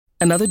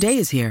Another day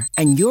is here,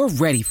 and you're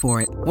ready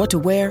for it. What to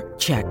wear?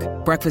 Check.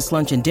 Breakfast,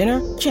 lunch, and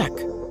dinner? Check.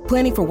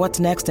 Planning for what's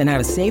next and how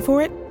to save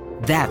for it?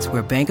 That's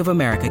where Bank of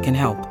America can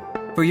help.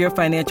 For your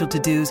financial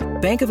to-dos,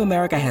 Bank of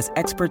America has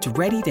experts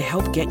ready to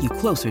help get you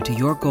closer to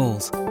your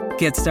goals.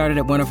 Get started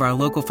at one of our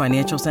local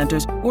financial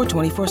centers or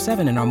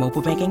 24/7 in our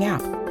mobile banking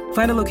app.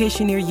 Find a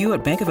location near you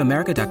at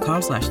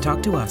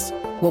bankofamerica.com/talktous.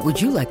 What would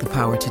you like the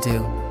power to do?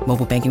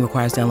 Mobile banking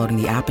requires downloading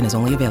the app and is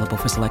only available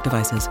for select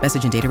devices.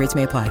 Message and data rates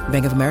may apply.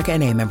 Bank of America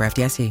N.A., member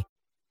FDIC.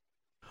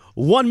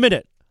 1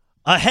 minute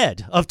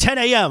ahead of 10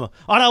 a.m.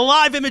 on a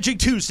live imaging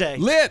Tuesday.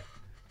 Lit.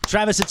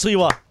 Travis and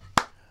Sliwa.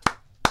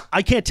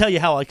 I can't tell you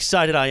how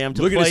excited I am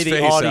to Look at play his the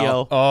face,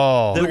 audio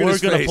that Look at we're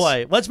his going to face.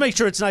 play. Let's make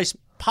sure it's nice,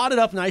 potted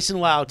up nice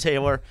and loud,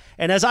 Taylor.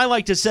 And as I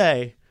like to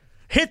say,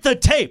 hit the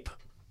tape.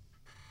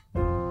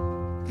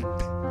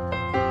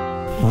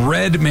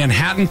 Red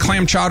Manhattan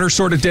clam chowder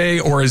sort of day,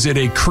 or is it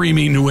a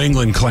creamy New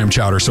England clam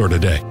chowder sort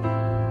of day?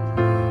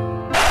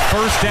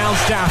 First down,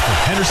 Stafford.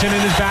 Henderson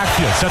in his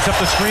backfield. Sets up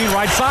the screen,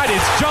 right side.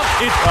 It's jumped.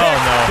 It's picked. Oh,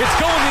 no. It's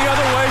going the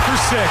other way for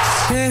 6.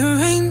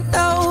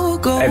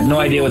 I have no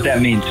idea what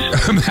that means.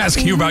 I'm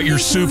asking you about your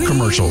soup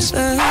commercials.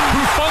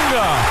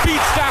 Hufanga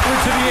beats Stafford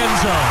to the end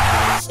zone.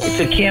 It's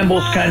a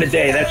Campbell's kind of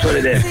day. That's what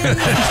it is.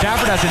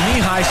 Stafford has a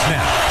knee-high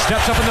snap.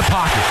 Steps up in the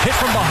pocket. Hit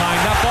from behind.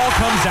 That ball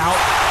comes out.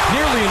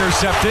 Nearly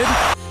intercepted.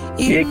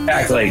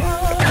 Exactly.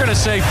 You're going to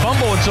say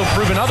fumble until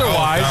proven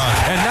otherwise.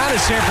 And that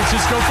is San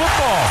Francisco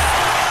football.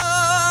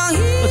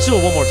 Let's do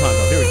it one more time,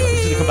 though. Here we go.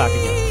 He's going to come back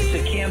again. It's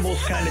a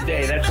Campbell's kind of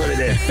day. That's what it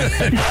is.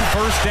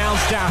 First down,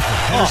 Stafford.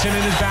 Henderson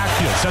in his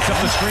backfield. Sets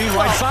up the screen,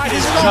 right side.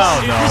 This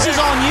is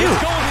on you.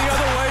 It's going the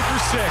other way for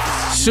 6.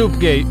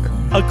 Soupgate.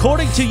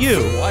 According to you,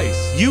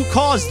 Twice. you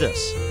caused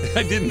this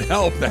That didn't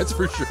help, that's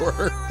for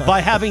sure. by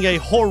having a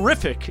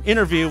horrific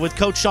interview with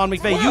Coach Sean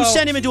McVay. You Well-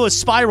 sent him into a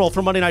spiral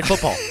for Monday Night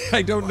Football.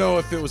 I don't know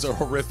if it was a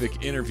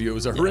horrific interview. It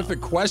was a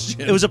horrific question.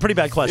 It was a pretty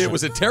bad question. It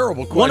was a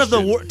terrible question. One of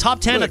the top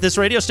 10 Look, at this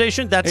radio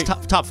station. That's hey,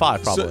 top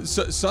 5 probably.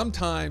 So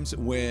sometimes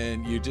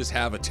when you just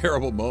have a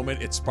terrible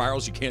moment, it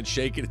spirals. You can't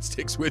shake it. It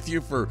sticks with you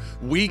for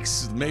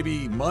weeks,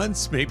 maybe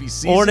months, maybe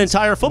seasons. Or an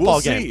entire football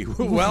We'll game.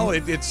 See. Well,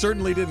 it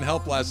certainly didn't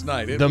help last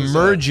night. It The was,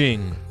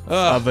 merging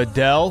of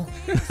Adele,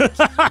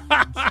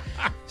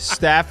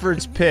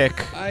 Stafford's pick,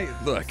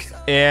 look.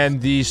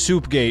 and the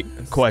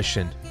Soupgate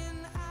question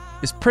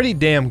is pretty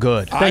damn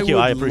good. Thank you.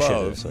 would I appreciate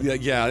love-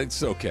 it. Yeah,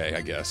 it's okay,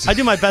 I guess. I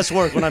do my best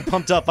work when I'm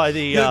pumped up by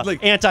the Yeah,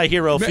 like-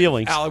 anti-hero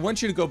feelings. Al, I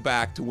want you to go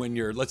back to when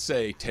you're, let's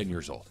say, 10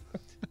 years old,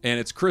 and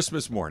it's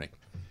Christmas morning,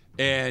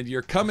 and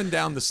you're coming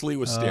down the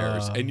Sliwa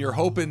stairs, and you're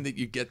hoping that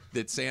you get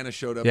that Santa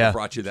showed up and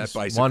brought you that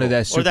bicycle. Wanted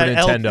that Or Super that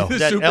Nintendo.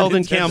 that Super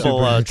Eldon Nintendo. Campbell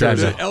Super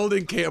jersey. Nintendo. The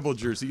Eldon Campbell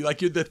jersey.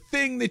 Like, you're the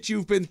thing that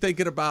you've been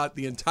thinking about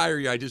the entire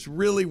year. I just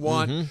really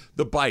want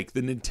the bike,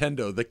 the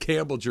Nintendo, the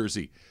Campbell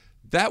jersey.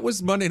 That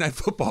was Monday Night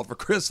Football for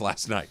Chris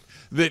last night.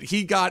 That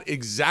he got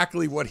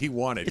exactly what he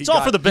wanted. It's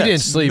all for the You bit.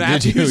 didn't sleep, did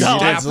Matthew you? You didn't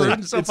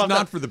Stafford. sleep. It's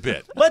not for the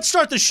bit. Let's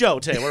start the show,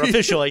 Taylor,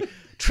 officially.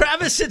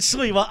 Travis and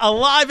Sliwa, a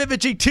live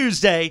imaging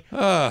Tuesday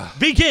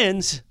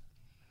begins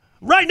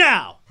right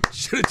now.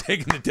 Should have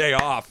taken the day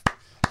off.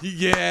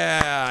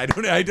 Yeah, I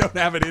don't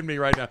have it in me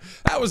right now.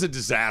 That was a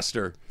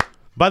disaster.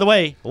 By the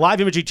way,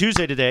 live imaging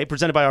Tuesday today,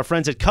 presented by our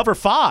friends at Cover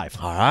 5.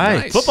 All right.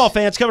 Nice. Football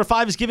fans, Cover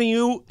 5 is giving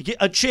you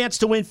a chance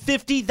to win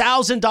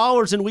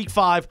 $50,000 in Week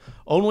 5,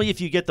 only if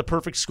you get the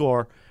perfect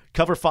score.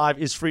 Cover 5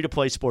 is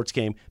free-to-play sports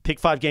game. Pick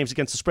 5 games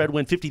against the spread,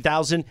 win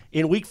 $50,000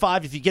 in Week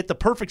 5. If you get the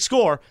perfect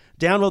score,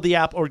 download the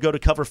app or go to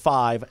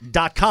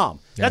cover5.com.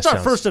 That's our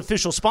first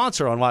official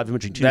sponsor on Live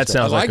Imaging Tuesday. That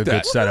sounds like like a good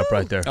that. setup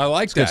right there. I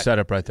like It's a that. good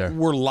setup right there.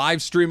 We're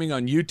live streaming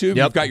on YouTube. Yep.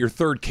 You've got your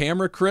third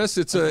camera, Chris.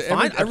 It's Fine.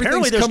 everything's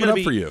Apparently, there's coming going up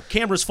to for be you.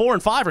 cameras 4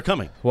 and 5 are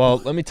coming. Well,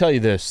 let me tell you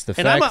this. The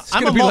And I'm fact It's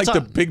going to a be like multi-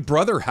 the Big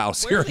Brother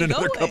house here in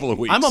another couple of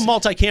weeks. I'm a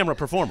multi-camera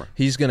performer.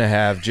 he's going to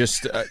have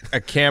just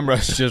a camera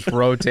just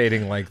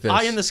rotating like this.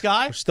 Eye in the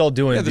sky? We're still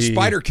doing the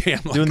spider cam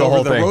like doing the over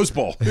whole the thing. Rose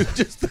Bowl. It's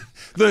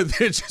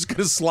just going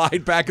to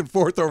slide back and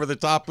forth over the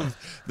top of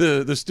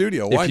the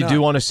studio. Why If you not?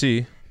 do want to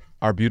see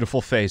our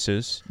beautiful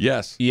faces,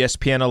 Yes.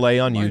 ESPN LA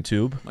on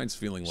YouTube. Mine's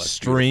feeling less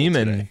Stream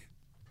beautiful and today.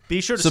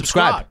 Be sure to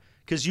Subscribe. subscribe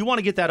because you want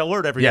to get that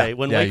alert every Yeah, day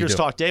when yeah, you Lakers do.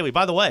 Talk Daily.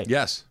 By the way,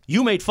 Yes.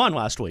 you made fun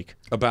last week.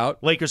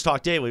 About? Lakers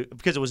Talk Daily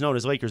because it was known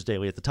as Lakers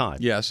Daily at the time.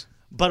 Yes.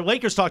 But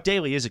Lakers Talk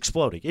Daily is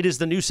exploding. It is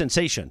the new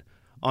sensation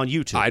on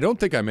YouTube. I don't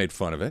think I made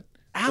fun of it.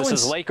 Alan,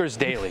 This is Lakers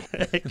Daily.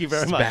 thank you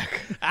very much.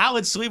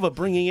 Alan Sliwa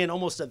bringing in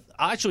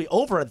actually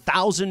over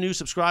 1,000 new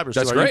subscribers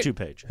That's to our great. YouTube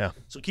page. Yeah.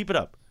 So keep it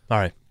up. All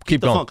right.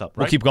 Keep the going. funk up,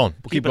 We'll right? keep going.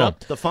 We'll keep it going. up.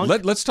 The funk.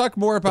 Let's talk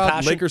more about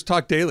passion? Lakers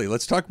Talk Daily.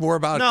 Let's talk more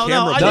about No,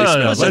 camera I No, just-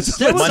 no, no. listen,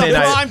 there was Monday a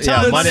night, prime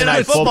time Monday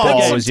night football football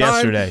game. was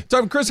yesterday.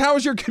 Tom, Chris, how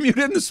was your commute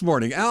in this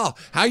morning? Al,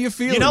 how you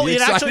feeling? You know, You it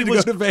excited actually to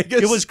was. go to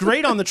Vegas? It was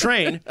great on the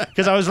train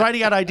because I was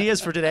writing out ideas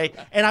for today,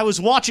 and I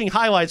was watching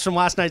highlights from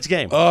last night's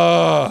game.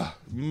 Oh,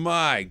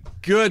 my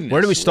goodness.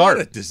 Where do we start?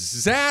 What a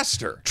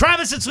disaster.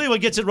 Travis and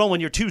Sliwa gets it rolling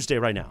your Tuesday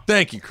right now.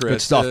 Thank you, Chris.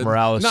 Good stuff,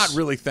 Morales. Not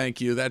really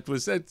thank you.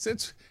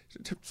 It's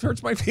It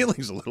hurts my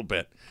feelings a little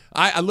bit.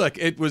 I look,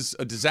 it was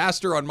a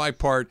disaster on my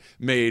part,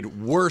 made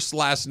worse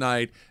last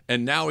night,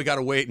 and now we got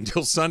to wait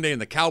until Sunday,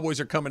 and the Cowboys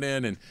are coming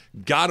in, and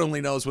God only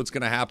knows what's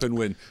going to happen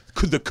when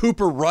the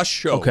Cooper Rush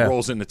show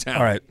rolls into town.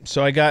 All right,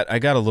 so I got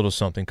a little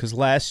something, because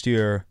last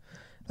year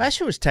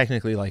was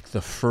technically like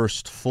the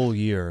first full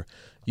year.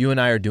 You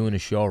and I are doing a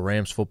show.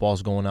 Rams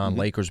football's going on.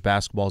 Lakers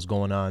basketball's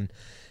going on.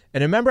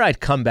 And I remember I'd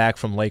come back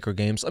from Laker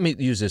games. Let me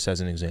use this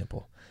as an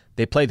example.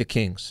 They play the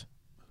Kings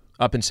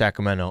up in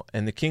Sacramento,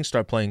 and the Kings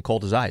start playing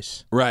cold as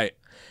ice. Right.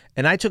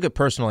 And I took it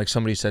personal, like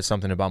somebody said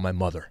something about my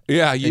mother.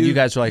 Yeah, and you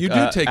guys were like, you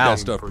do take Al, that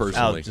stuff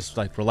personally. Al, just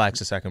like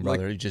relax a second,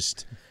 brother.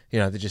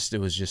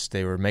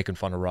 They were making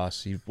fun of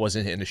Russ. He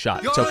wasn't hitting a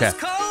shot. It's okay.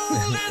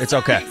 It's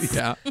okay.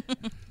 Yeah.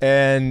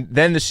 And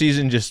then the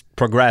season just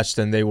progressed,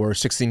 and they were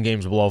 16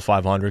 games below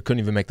 500. Couldn't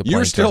even make the play-in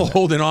You're still tournament.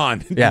 holding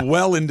on Yeah.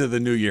 well into the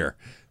new year.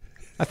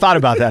 I thought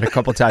about that a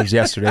couple times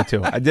yesterday,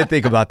 too. I did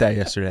think about that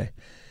yesterday.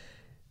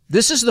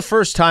 This is the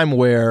first time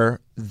where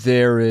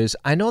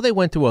I know they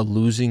went through a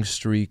losing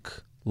streak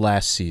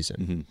last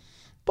season,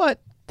 but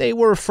they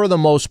were, for the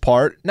most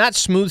part, not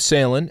smooth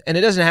sailing, and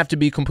it doesn't have to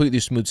be completely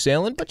smooth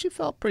sailing, but you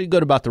felt pretty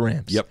good about the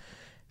Rams. Yep.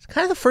 It's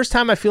kind of the first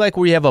time I feel like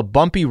we have a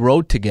bumpy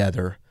road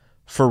together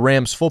for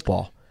Rams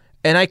football,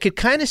 and I could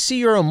kind of see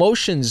your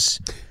emotions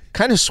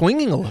kind of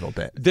swinging a little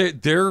bit.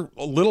 They're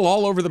a little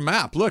all over the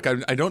map. Look,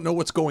 I don't know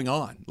what's going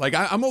on. Like,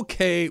 I'm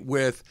okay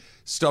with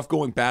stuff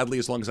going badly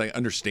as long as I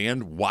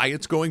understand why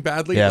it's going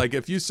badly. Yeah. Like,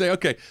 if you say,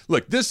 okay,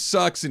 look, this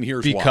sucks and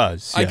here's why. Yeah.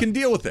 I can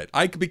deal with it.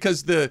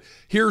 Because the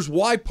here's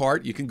why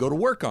part you can go to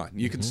work on.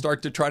 You can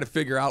start to try to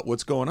figure out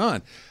what's going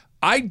on.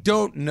 I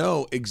don't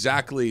know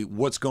exactly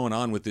what's going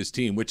on with this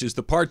team, which is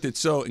the part that's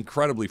so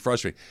incredibly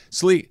frustrating.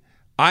 Sleet,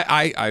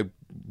 I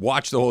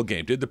watched the whole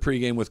game, did the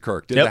pregame with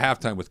Kirk, did the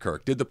halftime with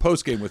Kirk, did the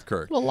postgame with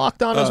Kirk. A little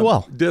locked on as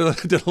well. Did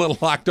a little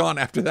locked on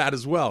after that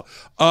as well.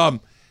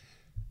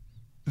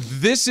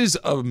 This is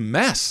a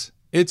mess.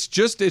 It's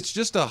just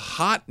a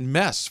hot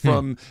mess.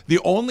 From the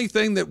only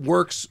thing that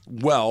works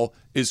well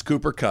is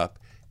Cooper Kupp.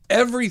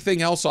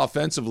 Everything else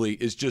offensively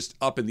is just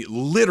up in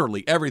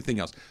literally everything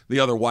else. The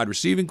other wide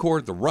receiving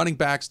core, the running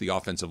backs, the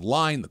offensive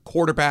line, the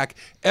quarterback,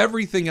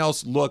 everything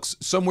else looks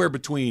somewhere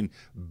between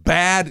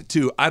bad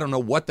to I don't know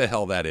what the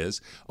hell that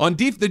is. On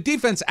the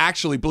defense,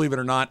 actually, believe it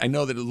or not, I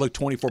know that it looked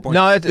 24 points.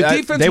 No, the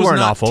defense they was weren't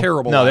not awful.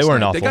 terrible. No, they last weren't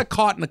night. awful. They got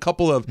caught in a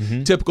couple of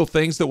typical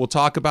things that we'll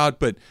talk about,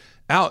 but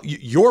Al,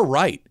 you're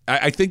right.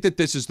 I think that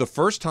this is the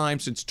first time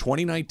since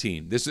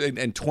 2019.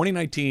 And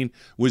 2019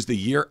 was the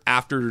year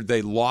after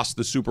they lost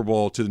the Super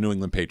Bowl to the New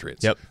England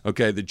Patriots. Yep.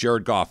 Okay, the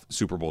Jared Goff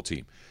Super Bowl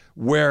team,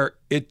 where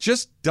it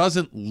just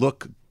doesn't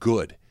look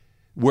good,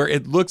 where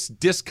it looks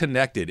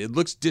disconnected, it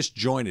looks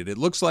disjointed, it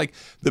looks like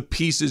the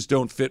pieces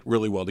don't fit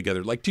really well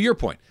together. Like to your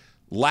point,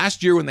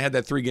 last year when they had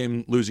that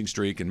 3-game losing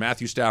streak and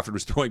Matthew Stafford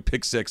was throwing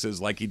pick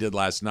sixes like he did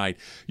last night,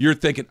 you're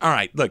thinking, all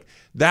right, look,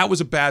 that was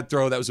a bad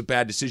throw, that was a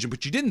bad decision,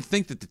 but you didn't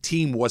think that the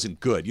team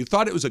wasn't good. You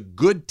thought it was a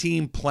good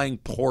team playing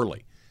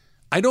poorly.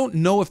 I don't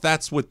know if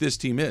that's what this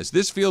team is.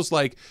 This feels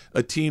like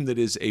a team that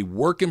is a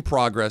work in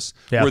progress,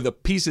 where the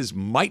pieces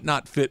might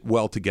not fit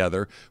well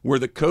together, where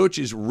the coach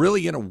is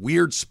really in a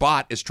weird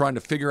spot is trying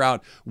to figure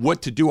out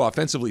what to do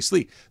offensively.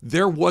 Sleep.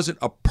 There wasn't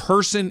a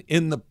person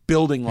in the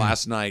building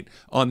last night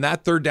on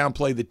that third down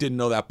play that didn't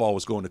know that ball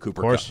was going to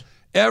Cooper Kupp.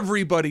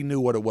 Everybody knew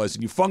what it was.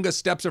 And Ufunga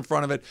steps in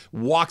front of it,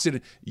 walks it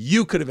in.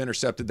 You could have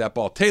intercepted that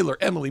ball. Taylor,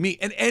 Emily, me,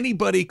 and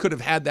anybody could have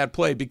had that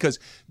play because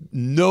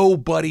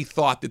nobody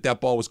thought that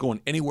that ball was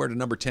going anywhere to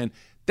number 10.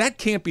 That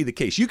can't be the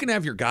case. You can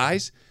have your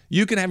guys.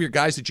 You can have your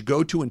guys that you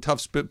go to in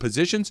tough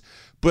positions,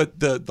 but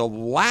the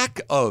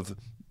lack of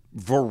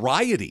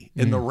variety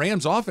in the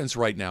Rams offense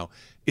right now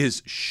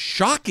is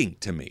shocking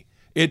to me.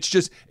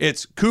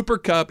 It's Cooper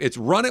Kupp. It's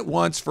run it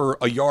once for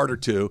a yard or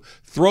two,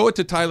 throw it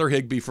to Tyler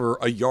Higbee for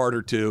a yard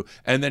or two,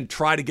 and then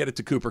try to get it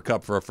to Cooper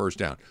Kupp for a first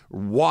down.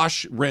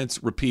 Wash,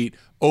 rinse, repeat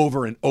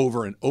over and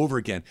over and over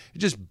again. You're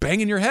just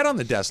banging your head on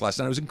the desk last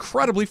night. It was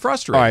incredibly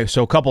frustrating. All right,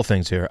 so a couple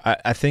things here.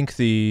 I think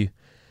the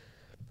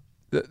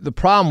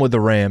problem with the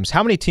Rams,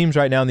 how many teams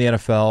right now in the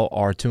NFL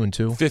are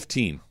 2-2?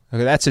 15.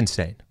 Okay, that's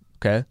insane.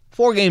 Okay,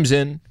 4 games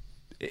in.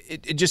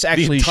 It just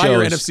actually shows. The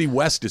entire shows, NFC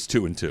West is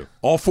 2-2.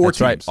 All 4 teams.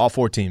 Right, all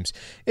 4 teams.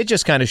 It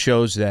just kind of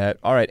shows that,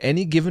 all right,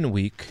 any given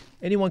week,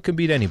 anyone can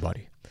beat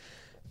anybody.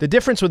 The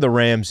difference with the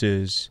Rams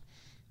is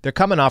they're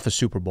coming off a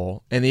Super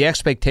Bowl, and the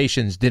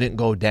expectations didn't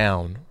go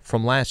down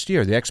from last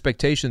year. The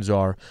expectations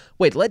are,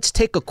 wait, let's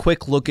take a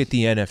quick look at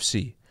the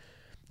NFC.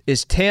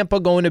 Is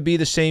Tampa going to be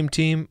the same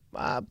team?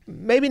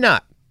 Maybe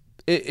not.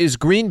 Is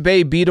Green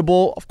Bay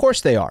beatable? Of course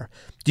they are.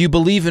 Do you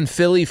believe in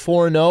Philly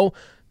 4-0?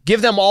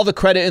 Give them all the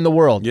credit in the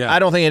world. Yeah. I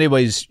don't think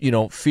anybody's,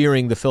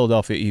 fearing the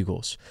Philadelphia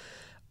Eagles.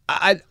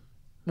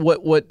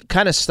 What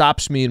kind of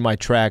stops me in my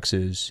tracks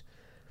is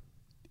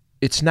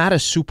it's not a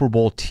Super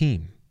Bowl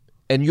team,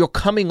 and you're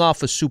coming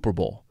off a Super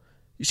Bowl.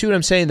 You see what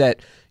I'm saying?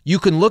 That you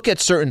can look at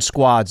certain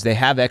squads, they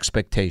have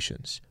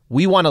expectations.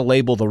 We want to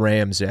label the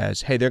Rams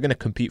as, hey, they're going to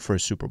compete for a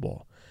Super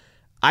Bowl.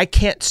 I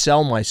can't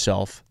sell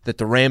myself that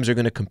the Rams are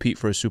going to compete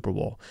for a Super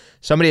Bowl.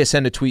 Somebody has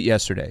sent a tweet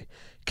yesterday.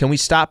 Can we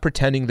stop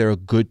pretending they're a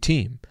good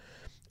team?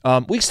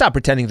 We can stop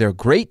pretending they're a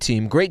great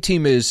team. Great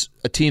team is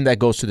a team that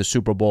goes to the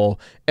Super Bowl,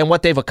 and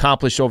what they've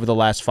accomplished over the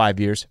last 5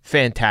 years,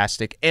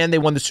 fantastic. And they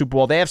won the Super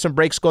Bowl. They have some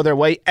breaks go their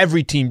way.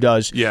 Every team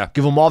does. Yeah.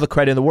 Give them all the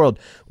credit in the world.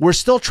 We're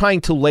still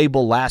trying to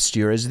label last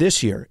year as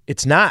this year.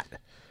 It's not.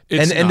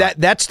 And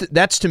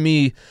that's to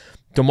me,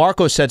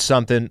 DeMarco said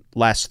something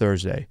last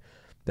Thursday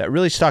that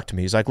really stuck to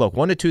me. He's like, look,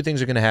 one of two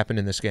things are going to happen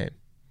in this game.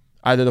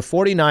 Either the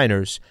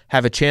 49ers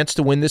have a chance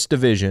to win this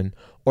division,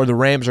 or the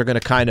Rams are going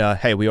to kind of,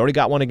 hey, we already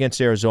got one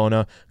against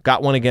Arizona,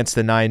 got one against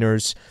the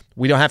Niners.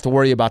 We don't have to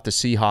worry about the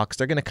Seahawks.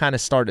 They're going to kind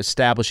of start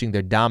establishing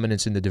their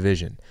dominance in the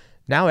division.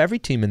 Now every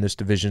team in this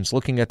division is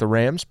looking at the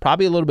Rams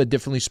probably a little bit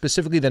differently,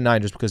 specifically the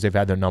Niners, because they've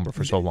had their number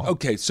for so long.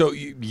 Okay, so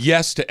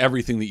yes to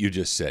everything that you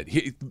just said.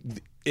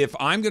 If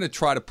I'm going to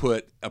try to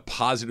put a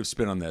positive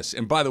spin on this,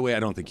 and by the way, I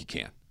don't think you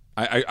can.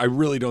 I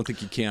really don't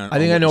think you can. I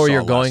think I know where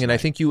you're going, and I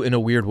think you, in a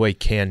weird way,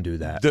 can do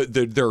that.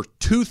 There are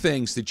two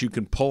things that you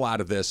can pull out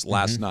of this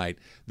last night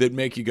that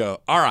make you go,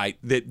 all right,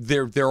 that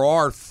there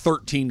are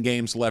 13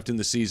 games left in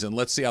the season.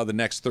 Let's see how the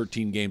next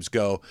 13 games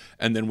go,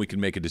 and then we can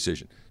make a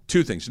decision.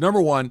 Two things.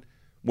 Number one,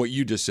 what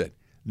you just said.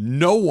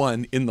 No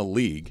one in the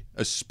league,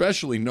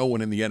 especially no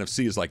one in the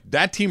NFC, is like,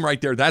 that team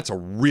right there, that's a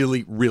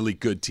really, really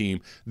good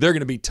team. They're going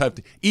to be tough.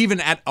 Even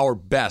at our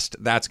best,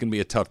 that's going to be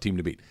a tough team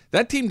to beat.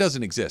 That team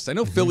doesn't exist. I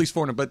know Philly's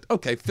 4-0, but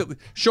okay,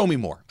 show me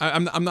more.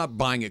 I'm not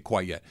buying it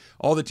quite yet.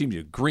 All the teams,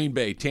 Green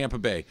Bay, Tampa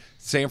Bay,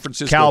 San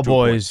Francisco,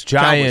 Cowboys,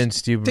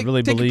 Giants, do you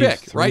really believe? Take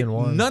a pick, right?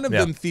 3-1? None of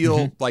them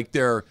feel like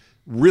they're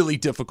really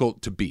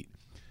difficult to beat.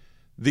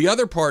 The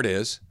other part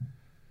is,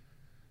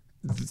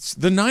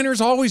 the Niners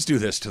always do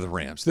this to the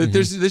Rams.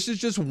 This is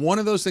just one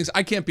of those things.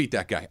 I can't beat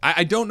that guy.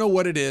 I don't know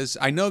what it is.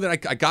 I know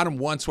that I got him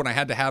once when I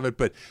had to have it,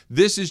 but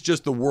this is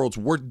just the world's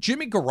worst.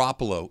 Jimmy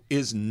Garoppolo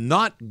is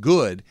not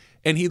good,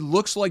 and he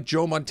looks like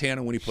Joe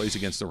Montana when he plays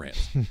against the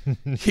Rams.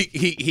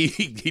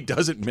 He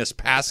doesn't miss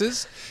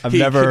passes. I've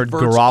never heard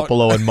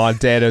Garoppolo and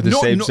Montana the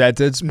same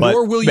sentence, but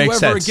nor will you ever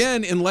sense.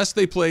 Again unless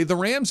they play the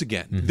Rams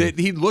again. That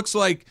he looks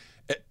like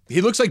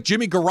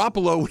Jimmy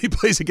Garoppolo when he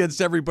plays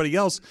against everybody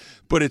else,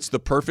 but it's the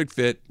perfect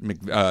fit.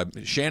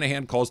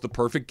 Shanahan calls the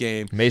perfect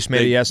game. Mace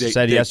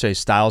said yesterday,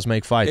 styles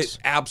make fights.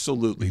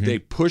 Absolutely. They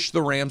push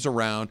the Rams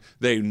around.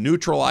 They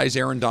neutralize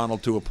Aaron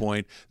Donald to a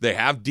point. They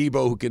have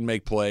Debo who can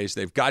make plays.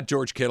 They've got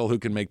George Kittle who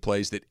can make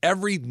plays. That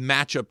every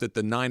matchup that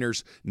the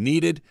Niners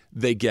needed,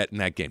 they get in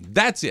that game.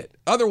 That's it.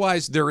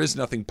 Otherwise, there is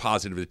nothing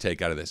positive to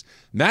take out of this.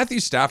 Matthew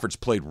Stafford's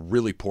played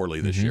really poorly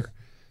this year.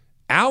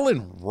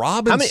 Allen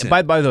Robinson.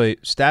 By the way,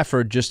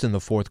 Stafford just in the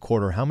fourth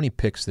quarter, how many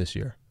picks this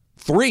year?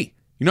 3.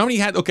 You know how many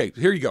he had? Okay,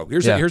 here you go.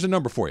 Here's a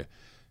number for you.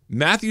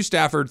 Matthew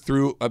Stafford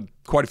threw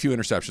quite a few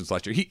interceptions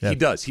last year. He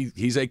does.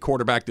 He's a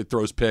quarterback that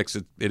throws picks.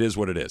 It is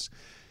what it is.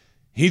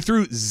 He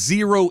threw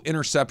 0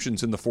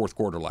 interceptions in the fourth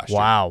quarter last year.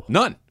 Wow.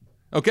 None.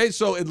 Okay,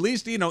 so at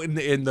least, in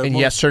the And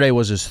yesterday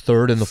was his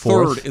third in the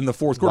fourth? Third in the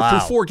fourth quarter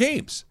for 4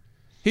 games.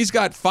 He's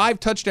got 5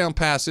 touchdown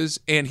passes,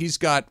 and he's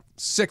got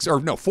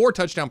 4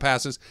 touchdown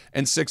passes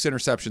and 6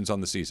 interceptions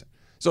on the season.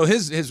 So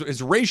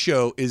his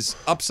ratio is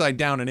upside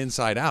down and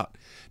inside out.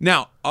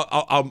 Now,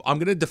 I'm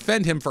going to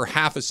defend him for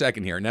half a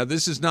second here. Now,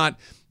 this is not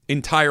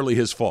entirely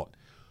his fault.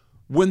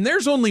 When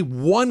there's only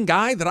one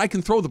guy that I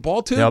can throw the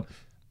ball to,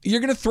 you're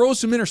going to throw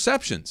some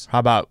interceptions. How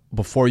about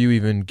before you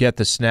even get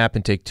the snap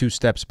and take 2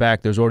 steps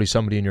back, there's already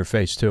somebody in your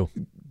face, too?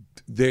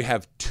 They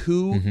have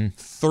 2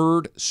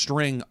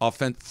 third-string,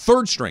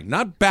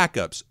 not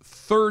backups,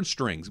 third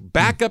strings,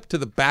 backup to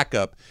the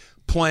backup,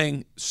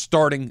 playing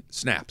starting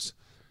snaps.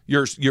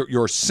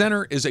 Your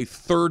center is a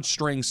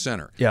third-string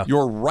center. Yeah.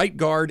 Your right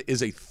guard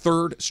is a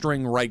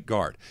third-string right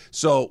guard.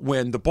 So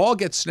when the ball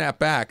gets snapped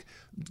back,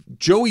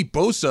 Joey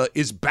Bosa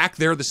is back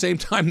there the same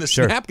time the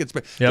snap gets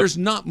back. Yep. There's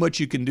not much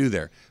you can do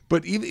there.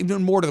 But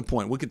even more to the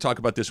point, we could talk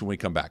about this when we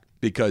come back,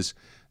 because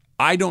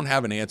I don't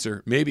have an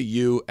answer. Maybe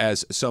you,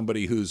 as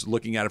somebody who's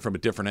looking at it from a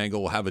different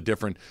angle, will have a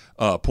different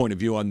point of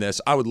view on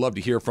this. I would love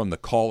to hear from the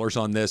callers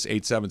on this,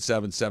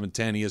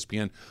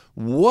 877-710-ESPN.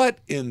 What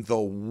in the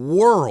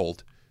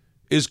world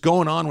is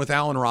going on with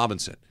Allen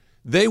Robinson?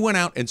 They went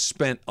out and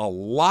spent a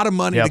lot of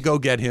money to go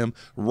get him.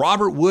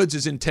 Robert Woods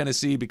is in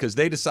Tennessee because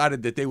they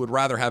decided that they would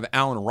rather have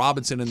Allen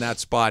Robinson in that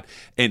spot,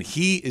 and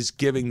he is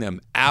giving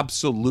them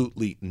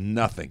absolutely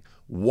nothing.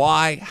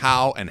 Why,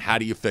 how, and how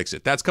do you fix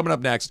it? That's coming up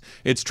next.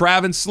 It's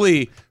Trav and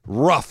Slee.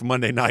 Rough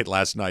Monday night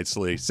last night,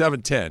 Slee.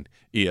 710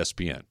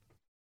 ESPN.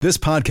 This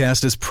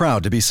podcast is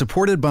proud to be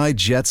supported by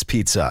Jets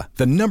Pizza,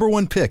 the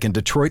 #1 pick in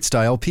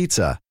Detroit-style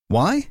pizza.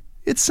 Why?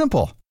 It's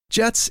simple.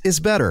 Jets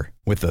is better.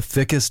 With the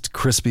thickest,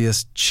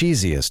 crispiest,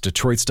 cheesiest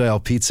Detroit-style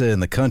pizza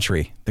in the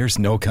country, there's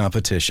no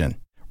competition.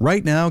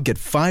 Right now, get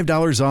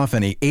 $5 off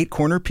any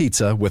 8-corner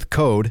pizza with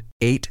code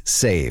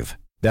 8SAVE.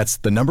 That's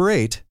the number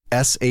 8,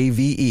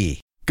 SAVE.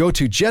 Go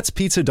to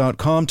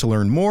jetspizza.com to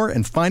learn more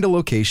and find a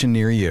location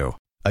near you.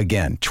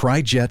 Again,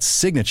 try Jet's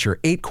signature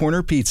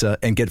 8-corner pizza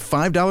and get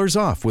 $5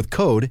 off with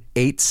code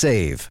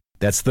 8SAVE.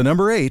 That's the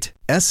number 8,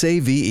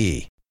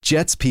 SAVE.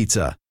 Jets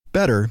Pizza.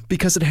 Better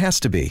because it has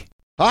to be.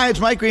 Hi,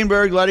 it's Mike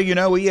Greenberg letting you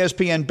know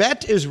ESPN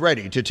Bet is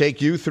ready to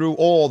take you through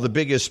all the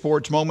biggest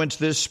sports moments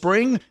this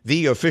spring.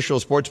 The official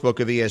sportsbook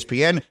of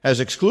ESPN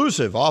has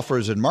exclusive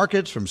offers and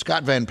markets from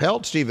Scott Van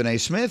Pelt, Stephen A.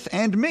 Smith,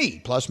 and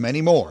me, plus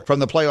many more. From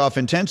the playoff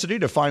intensity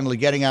to finally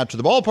getting out to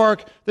the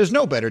ballpark, there's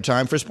no better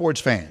time for sports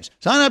fans.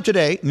 Sign up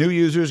today. New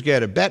users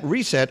get a bet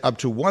reset up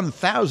to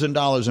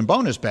 $1,000 in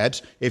bonus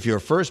bets if your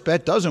first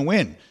bet doesn't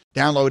win.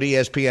 Download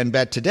ESPN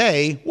Bet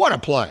today. What a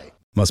play.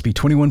 Must be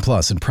 21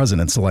 plus and present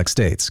in select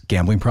states.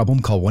 Gambling problem?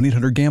 Call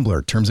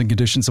 1-800-GAMBLER. Terms and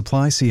conditions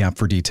apply. See app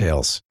for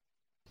details.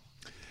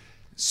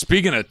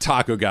 Speaking of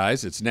taco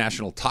guys, it's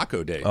National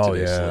Taco Day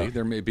today, yeah. Slee.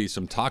 There may be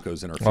some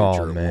tacos in our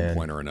future at one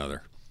point or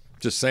another.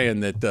 Just saying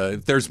that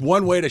if there's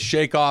one way to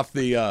shake off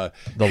the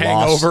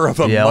hangover loss.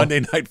 of a Monday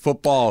Night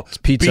Football it's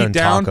pizza and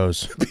down,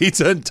 tacos.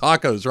 Pizza and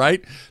tacos,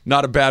 right?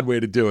 Not a bad way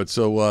to do it.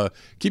 So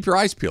keep your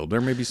eyes peeled. There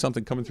may be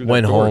something coming through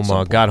Went that door home, at some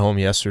point. got home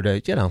yesterday,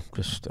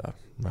 just a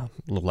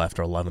little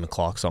after 11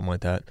 o'clock, something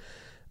like that.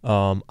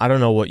 I don't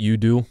know what you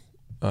do.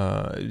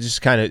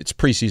 Just kind of, it's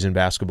preseason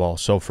basketball.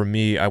 So for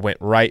me, I went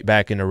right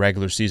back into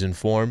regular season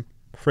form.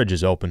 Fridge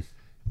is open.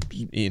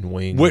 Eating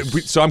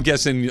wings. So I'm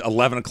guessing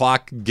 11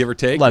 o'clock, give or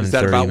take? Is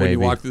that about when you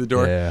walk through the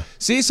door? Yeah.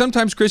 See,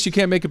 sometimes, Chris, you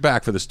can't make it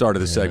back for the start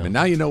of the segment.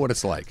 Now you know what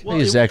it's like. Well,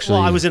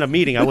 I was in a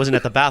meeting. I wasn't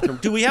at the bathroom.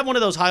 Do we have one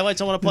of those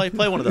highlights I want to play?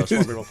 Play one of those for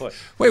me real quick.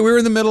 Wait, we were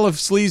in the middle of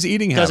Slee's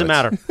eating habits. Doesn't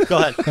matter. Go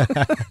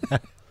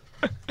ahead.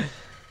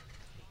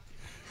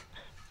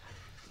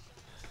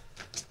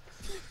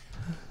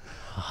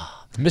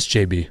 Miss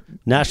JB.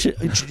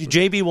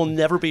 JB will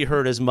never be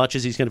heard as much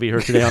as he's going to be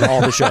heard today on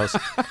all the shows.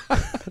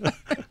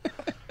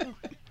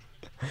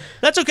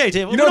 That's okay,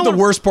 Dave. You know what the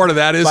worst part of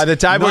that is? By the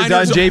time we're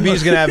done,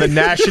 JB's going to have a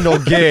national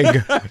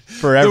gig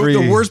for every...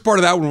 The worst part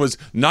of that one was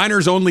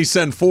Niners only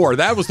send 4.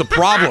 That was the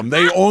problem.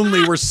 They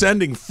only were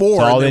sending 4.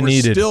 That's all and they were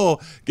needed.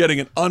 Still getting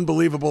an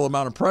unbelievable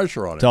amount of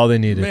pressure on it. That's all they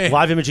needed. Man.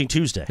 Live Imaging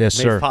Tuesday. Yes,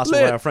 Made sir. possible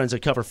by our friends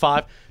at Cover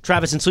 5.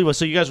 Travis and Sliwa.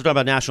 So you guys were talking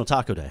about National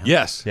Taco Day. Huh?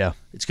 Yes. Yeah.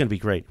 It's going to be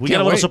great. We Can't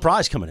got a little wait.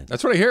 surprise coming in.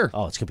 That's what I hear.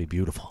 Oh, it's going to be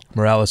beautiful.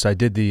 Morales, I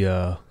did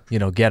the,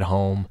 get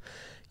home.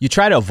 You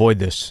try to avoid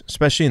this,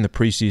 especially in the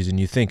preseason.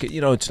 You think,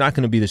 it's not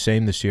going to be the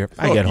same this year.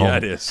 I get home. Yeah,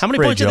 it is. How many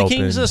Fridge points did the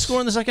Kings opens. score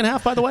in the second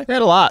half, by the way? They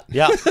had a lot.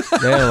 Yeah.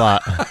 They had a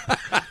lot.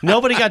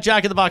 Nobody got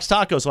Jack in the Box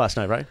tacos last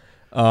night, right?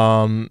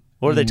 Or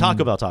are they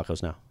Taco Bell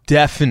tacos now?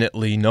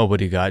 Definitely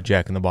nobody got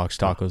Jack in the Box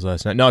tacos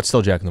last night. No, it's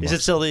still Jack in the Box. Is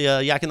it still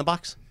the Yak in the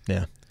Box?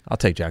 Yeah. I'll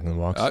take Jack in the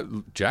Box.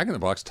 Jack in the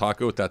Box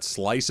taco with that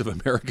slice of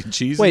American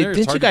cheese Wait, in there. It's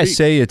didn't you hard to guys beat.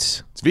 say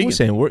it's vegan? Who was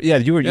saying,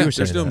 you were saying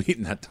there's no that. meat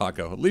in that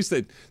taco. At least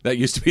that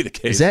used to be the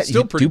case. Is that, It's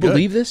still do pretty you good.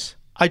 believe this?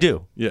 I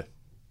do. Yeah.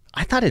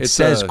 I thought it It's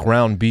says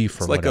ground beef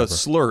or It's like whatever. a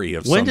slurry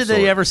of When some did sort.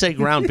 they ever say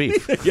ground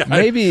beef? Yeah,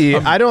 Maybe.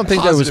 I don't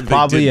think there was positive they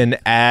probably didn't. an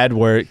ad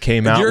where it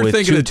came out You're with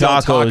thinking 2 of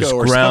Del Taco tacos,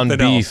 or ground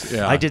something beef. else.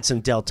 Yeah. I did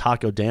some Del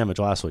Taco damage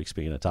last week,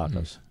 speaking of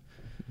tacos.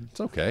 It's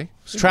okay.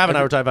 Trav and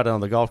I were talking about it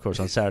on the golf course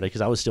on Saturday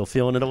because I was still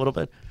feeling it a little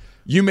bit.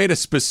 You made a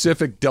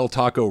specific Del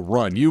Taco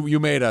run. You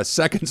made a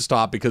second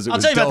stop because it I'll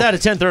was tell you about that at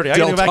 10:30. I got to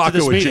Del go back to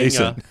this Taco meeting.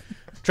 adjacent.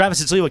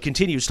 Travis and Sliwa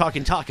continues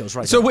talking tacos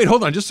right So now. wait,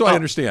 hold on, just so I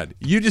understand.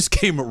 You just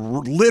came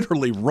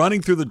literally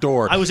running through the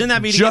door. I was in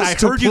that meeting and I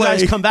heard you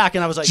guys come back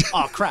and I was like,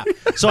 oh, crap.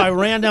 So I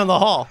ran down the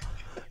hall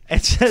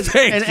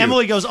and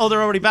Emily goes, oh,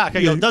 they're already back.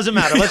 I go, doesn't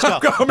matter. Let's go.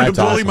 I'm going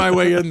to bully awesome. my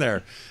way in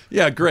there.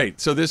 Yeah, great.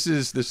 So this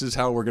is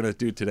how we're going to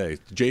do today.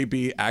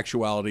 JB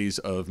actualities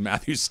of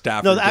Matthew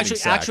Stafford. No, getting actually,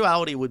 sacked.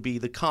 actuality would be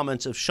the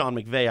comments of Sean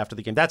McVay after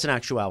the game. That's an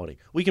actuality.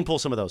 We can pull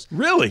some of those.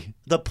 Really?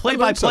 The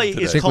play-by-play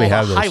something is today. I think we called a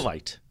have those.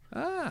 highlight.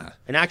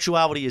 An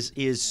actuality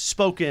is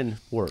spoken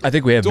word. I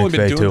think we have I've only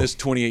been McVay doing too. this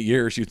 28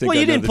 years. You think? Well,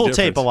 you I know didn't the pull difference.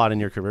 tape a lot in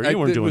your career. You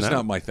weren't It doing was that.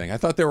 not my thing. I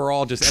thought they were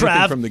all just anything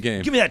Trav, from the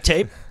game. give me that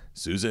tape.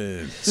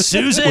 Susan.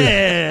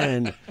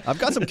 Susan. I've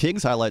got some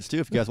Kings highlights too.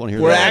 If you guys want to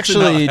hear We're that.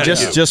 actually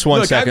just one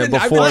Look, I've second been-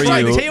 I've before been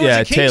trying to- you. Taylor's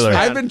a Kings Taylor.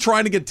 fan. I've been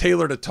trying to get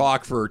Taylor to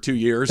talk for 2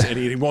 years, and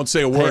he won't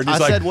say a word. Hey,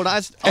 He's I like, said when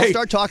I'll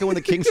start talking when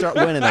the Kings start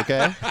winning.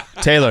 Okay.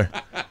 Taylor,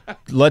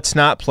 let's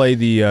not play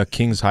the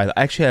Kings highlight.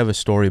 I actually have a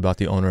story about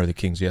the owner of the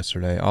Kings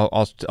yesterday.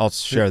 I'll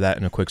share that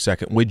in a quick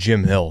second with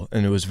Jim Hill,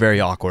 and it was very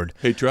awkward.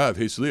 hey, Trav,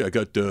 hey, Slee, I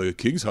got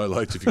Kings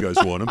highlights if you guys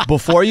want them.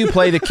 Before you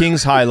play the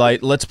Kings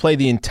highlight, let's play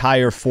the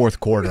entire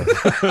fourth quarter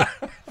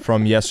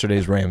from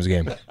yesterday's Rams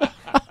game.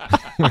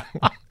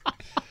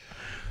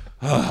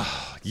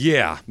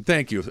 Yeah,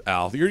 thank you,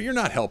 Al. You're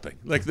not helping.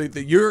 Like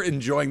you're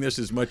enjoying this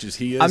as much as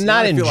he is. I'm Now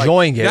not I feel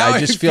enjoying it. now I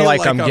just feel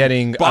like I'm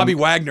getting- Bobby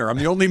Wagner. I'm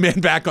the only man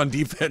back on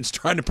defense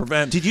trying to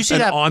prevent. Did you see an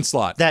that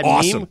onslaught? That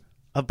awesome. meme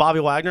of Bobby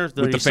Wagner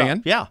With the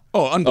fan? Yeah.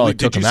 Oh, unbelievable! it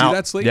took Did you him see out.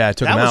 that, Slee? Yeah, it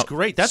took That him was out.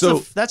 great. That's So-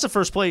 the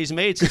first play he's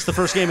made since the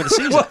first game of the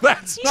season. Well,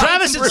 that's not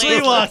Travis and true.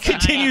 Sliwa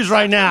continues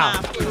right now.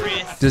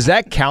 Does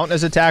that count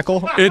as a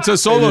tackle? It's a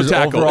solo His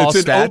tackle. overall It's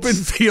an stats? open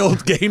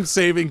field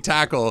game-saving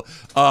tackle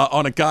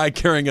on a guy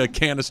carrying a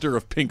canister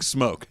of pink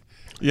smoke.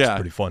 Yeah,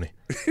 Pretty funny.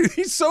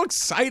 He's so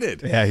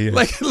excited. Yeah, he is.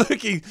 Like,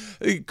 look,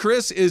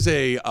 Chris is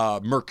a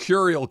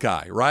mercurial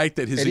guy, right?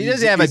 That And he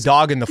doesn't have a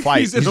dog in the fight.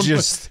 he's in He's a-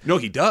 just- no,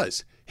 he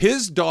does.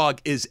 His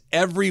dog is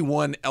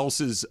everyone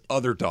else's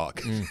other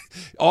dog.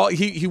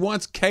 He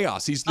wants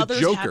chaos. He's the Others'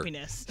 Joker.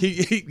 happiness.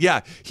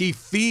 He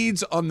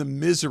feeds on the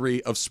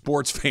misery of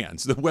sports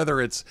fans.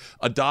 Whether it's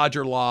a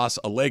Dodger loss,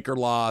 a Laker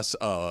loss,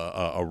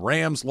 a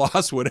Rams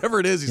loss, whatever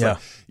it is, he's like,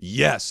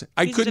 yes.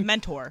 He's a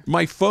mentor.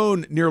 My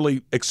phone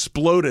nearly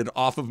exploded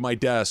off of my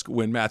desk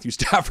when Matthew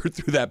Stafford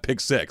threw that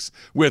pick six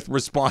with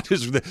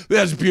responses.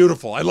 That's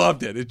beautiful. I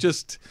loved it. It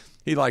just.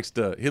 He likes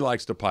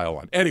to pile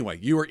on. Anyway,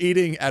 you were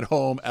eating at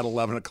home at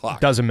 11 o'clock.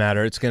 Doesn't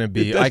matter. It's going to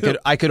be. I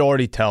could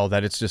already tell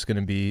that it's just going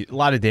to be a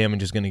lot of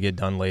damage is going to get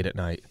done late at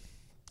night.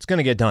 It's going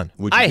to get done.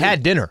 I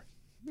had dinner.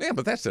 Yeah,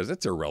 but that's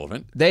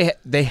irrelevant.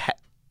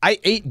 I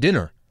ate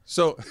dinner.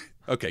 So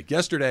okay,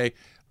 yesterday,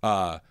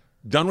 done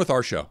with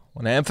our show. I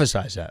want to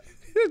emphasize that.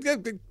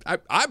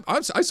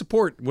 I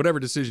support whatever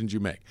decisions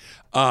you make.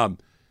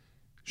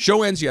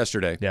 Show ends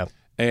yesterday. Yeah.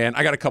 And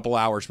I got a couple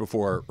hours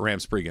before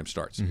Rams pregame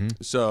starts.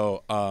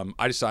 So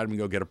I decided I'm going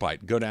to go get a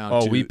bite. Go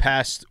down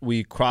to...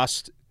 We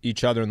crossed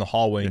each other in the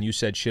hallway, and you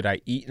said, should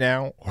I eat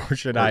now or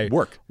should I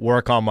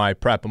work on my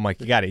prep? I'm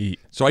like, you got to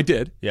eat. So I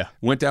did. Yeah.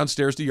 Went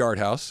downstairs to Yard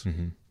House.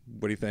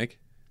 What do you think?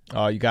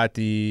 You got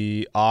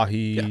the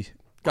ahi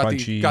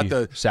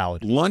crunchy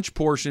salad. Lunch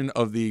portion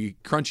of the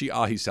crunchy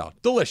ahi salad.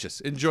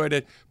 Delicious. Enjoyed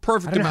it.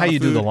 Perfect I don't know amount how you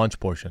of food. do the lunch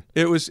portion.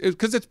 It was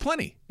because it's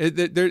plenty. It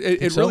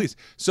really is.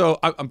 So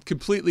I'm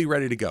completely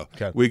ready to go.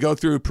 Okay. We go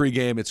through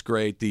pregame. It's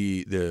great.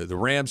 The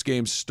Rams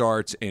game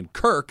starts, and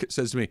Kirk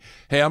says to me,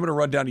 "Hey, I'm going to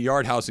run down to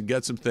Yard House and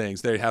get some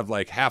things. They have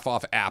like half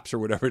off apps or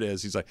whatever it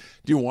is." He's like,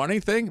 "Do you want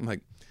anything?" I'm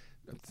like,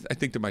 I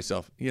think to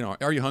myself,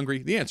 are you hungry?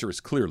 The answer is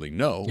clearly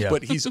no. Yeah.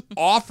 But he's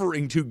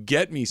offering to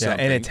get me something,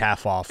 and it's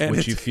half off,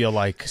 which you feel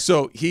like.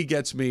 So he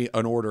gets me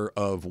an order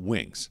of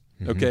wings.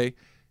 Okay.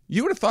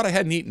 You would have thought I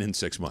hadn't eaten in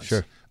 6 months.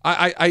 Sure.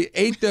 I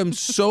ate them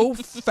so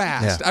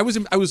fast. I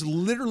was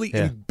literally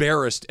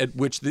embarrassed at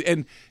which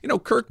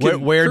Kirk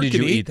can, where Kirk did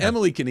can you eat them?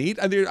 Emily can eat.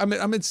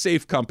 I'm in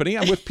safe company.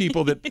 I'm with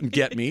people that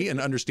get me and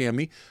understand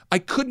me. I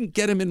couldn't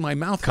get him in my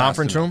mouth.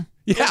 Conference room?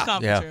 Yeah.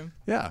 Conference room.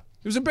 Yeah.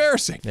 It was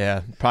embarrassing.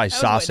 Yeah, probably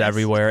sauce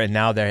everywhere, and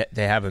now they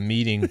have a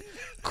meeting.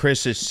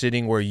 Chris is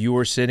sitting where you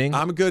were sitting.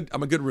 I'm a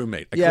good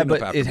roommate. I yeah, clean up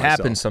but after it myself.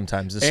 happens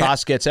sometimes. The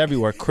sauce gets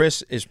everywhere.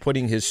 Chris is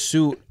putting his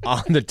suit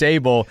on the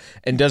table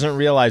and doesn't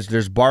realize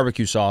there's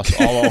barbecue sauce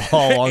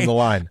all along the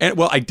line.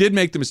 And I did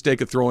make the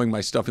mistake of throwing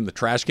my stuff in the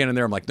trash can in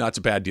there. I'm like, no, it's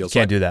a bad deal.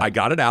 So Can't do that. I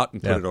got it out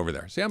and put it over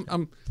there. See,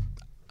 I'm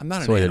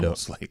not an animal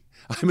slave.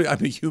 I'm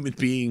a human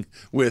being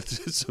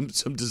with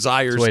some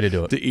desires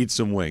to eat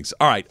some wings.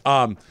 All right.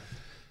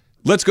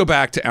 Let's go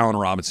back to Allen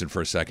Robinson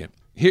for a second.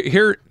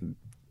 Here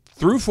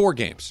through 4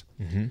 games,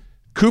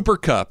 Cooper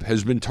Kupp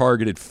has been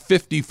targeted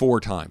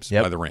 54 times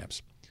by the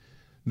Rams.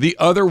 The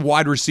other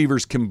wide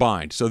receivers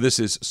combined, so this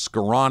is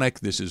Skoranek,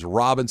 this is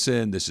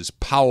Robinson, this is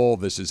Powell,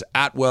 this is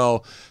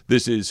Atwell,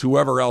 this is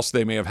whoever else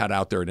they may have had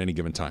out there at any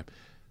given time,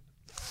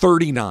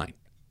 39.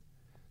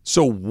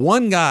 So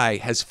one guy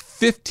has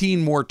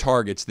 15 more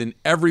targets than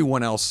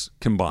everyone else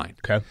combined.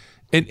 Okay.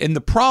 And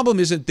the problem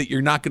isn't that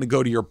you're not going to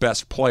go to your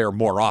best player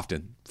more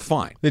often.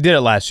 Fine. They did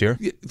it last year.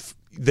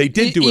 They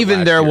did do it Even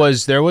last there year.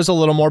 there was a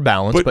little more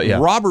balance, but yeah.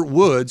 Robert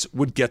Woods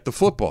would get the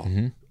football.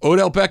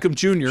 Odell Beckham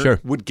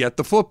Jr. would get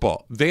the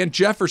football. Van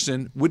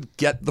Jefferson would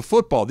get the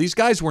football. These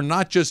guys were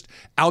not just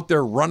out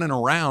there running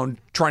around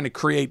trying to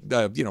create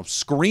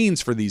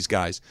screens for these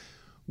guys.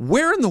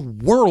 Where in the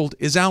world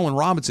is Allen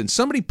Robinson?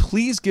 Somebody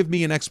please give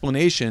me an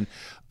explanation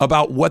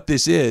about what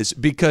this is,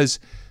 because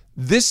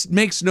this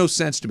makes no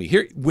sense to me.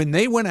 Here, when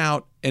they went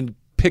out and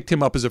picked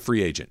him up as a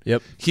free agent,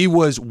 he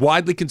was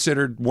widely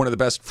considered one of the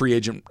best free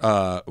agent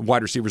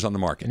wide receivers on the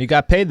market. And he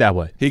got paid that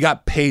way.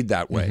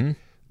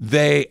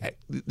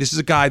 This is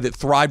a guy that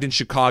thrived in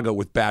Chicago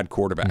with bad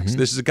quarterbacks.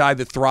 This is a guy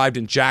that thrived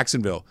in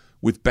Jacksonville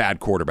with bad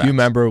quarterbacks. You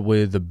remember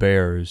with the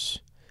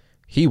Bears,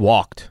 he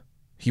walked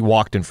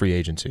in free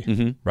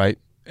agency, right?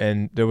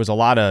 And there was a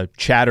lot of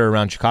chatter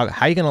around Chicago.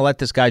 How are you going to let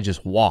this guy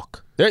just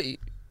walk? This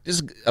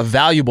is a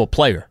valuable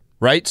player,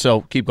 right?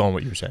 So keep going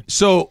what you were saying.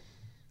 So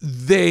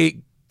they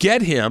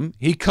get him.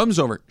 He comes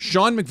over.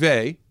 Sean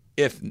McVay,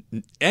 if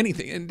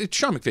anything, and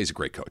Sean McVay's a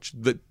great coach.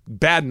 The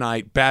bad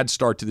night, bad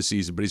start to the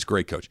season, but he's a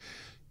great coach.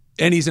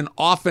 And he's an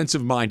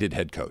offensive-minded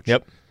head coach.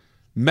 Yep.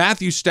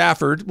 Matthew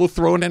Stafford will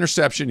throw an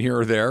interception here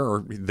or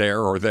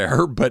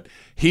there, but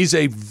he's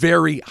a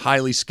very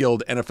highly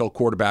skilled NFL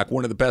quarterback,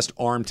 one of the best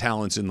arm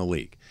talents in the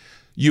league.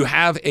 You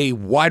have a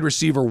wide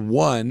receiver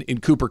 1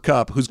 in Cooper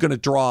Kupp who's going to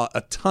draw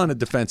a ton of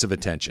defensive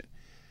attention.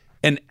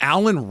 And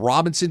Allen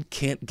Robinson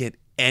can't get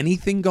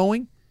anything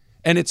going.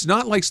 And it's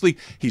not like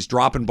he's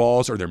dropping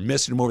balls or they're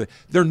missing him over there.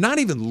 They're not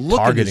even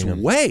looking Targeting his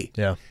him. way.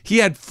 Yeah. He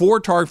had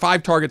 5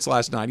 targets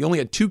last night. He only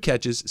had 2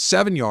 catches,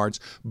 7 yards.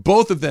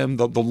 Both of them,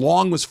 the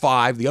long was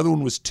 5, the other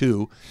one was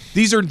 2.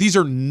 These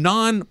are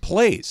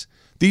non-plays.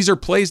 These are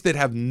plays that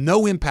have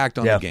no impact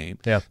on the game.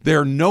 Yeah.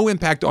 They're no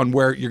impact on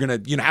where you're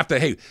going to have to,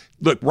 hey,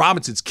 look,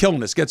 Robinson's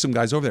killing us. Get some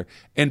guys over there.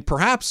 And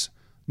perhaps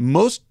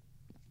most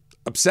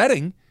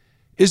upsetting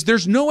is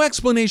there's no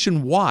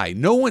explanation why.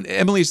 No one,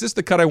 Emily, is this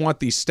the cut I want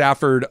the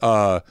Stafford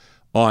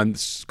on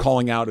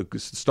calling out,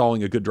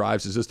 stalling a good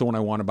drives. Is this the one I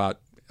want about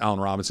Allen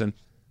Robinson?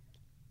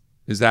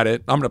 Is that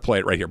it? I'm going to play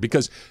it right here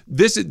because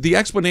this is the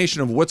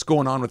explanation of what's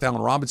going on with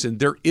Allen Robinson.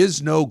 There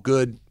is no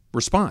good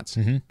response.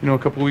 Mm-hmm. A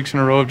couple weeks in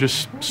a row of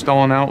just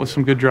stalling out with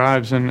some good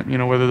drives, and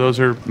whether those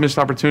are missed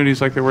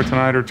opportunities like they were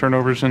tonight or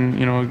turnovers,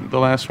 and the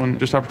last one,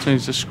 just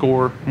opportunities to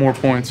score more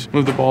points,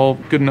 move the ball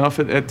good enough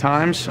at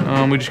times.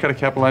 We just got to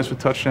capitalize with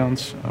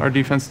touchdowns. Our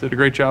defense did a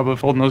great job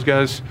of holding those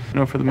guys,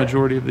 for the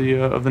majority of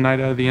the night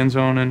out of the end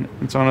zone, and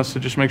it's on us to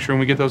just make sure when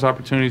we get those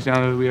opportunities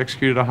down there that we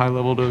execute at a high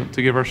level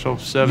to give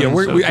ourselves 7.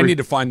 Yeah, I need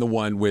to find the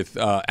one with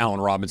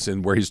Allen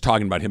Robinson where he's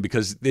talking about him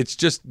because it's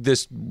just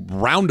this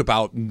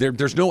roundabout.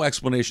 There's no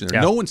explanation.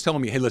 Yeah. No one's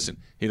telling me, hey, listen,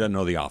 he doesn't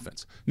know the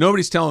offense.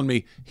 Nobody's telling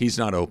me he's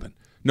not open.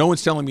 No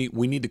one's telling me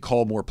we need to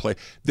call more play.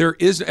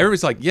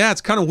 Everybody's like, yeah, it's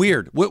kind of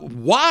weird.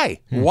 Why?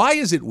 Why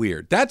is it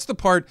weird? That's the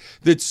part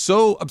that's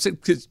so upsetting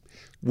because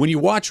when you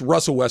watch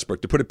Russell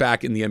Westbrook, to put it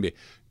back in the NBA,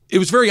 it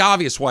was very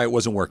obvious why it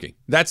wasn't working.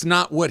 That's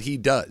not what he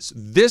does.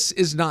 This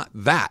is not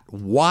that.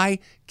 Why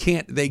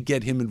can't they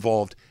get him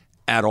involved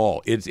at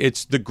all?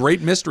 It's the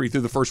great mystery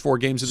through the first 4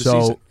 games of the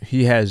season. So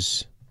he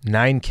has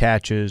 9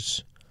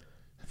 catches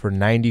for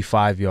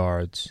 95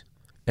 yards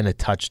and a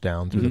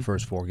touchdown through the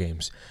first 4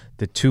 games.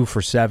 The 2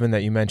 for 7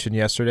 that you mentioned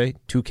yesterday,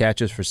 2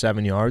 catches for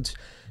 7 yards,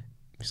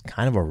 he's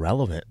kind of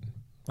irrelevant.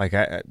 Like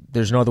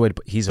there's no other way to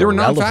put. He's They were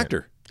irrelevant.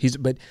 non-factor.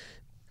 But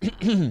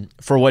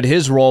for what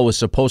his role was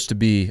supposed to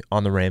be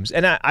on the Rams,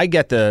 and I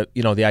get the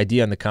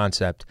idea and the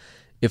concept.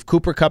 If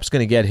Cooper Kupp's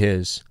going to get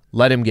his,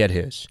 let him get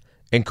his,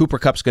 and Cooper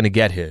Kupp's going to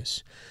get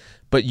his.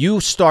 But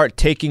you start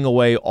taking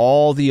away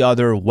all the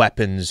other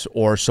weapons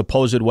or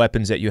supposed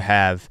weapons that you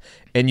have,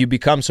 and you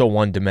become so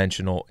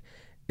one-dimensional.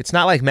 It's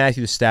not like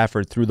Matthew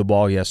Stafford threw the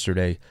ball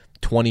yesterday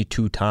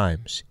 22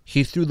 times.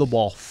 He threw the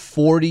ball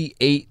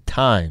 48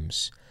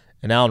 times,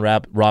 and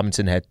Allen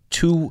Robinson had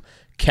 2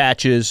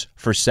 catches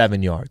for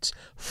 7 yards.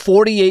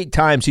 48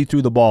 times he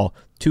threw the ball,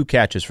 2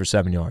 catches for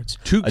 7 yards.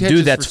 A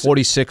dude that's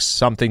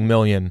 46-something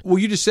million. Well,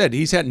 you just said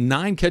he's had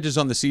 9 catches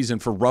on the season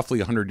for roughly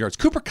 100 yards.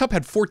 Cooper Kupp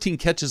had 14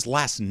 catches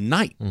last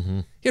night.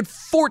 He had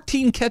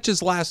 14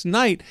 catches last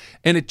night,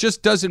 and it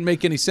just doesn't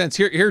make any sense.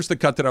 Here's the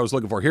cut that I was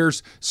looking for.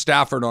 Here's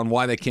Stafford on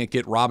why they can't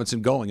get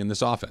Robinson going in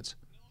this offense.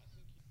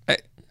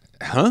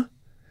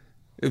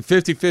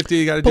 50-50,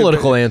 you got to do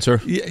political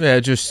answer. Yeah,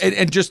 just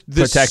and just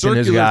this protecting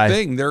his circular guy.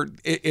 thing.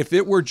 If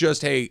it were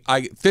just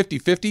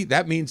 50-50,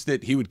 that means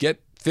that he would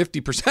get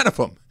 50% of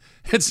them.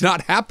 It's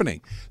not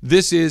happening.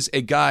 This is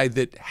a guy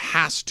that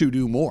has to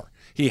do more.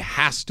 He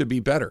has to be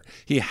better.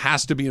 He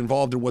has to be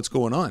involved in what's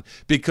going on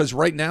because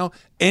right now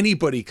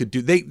anybody could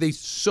do. They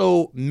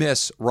so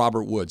miss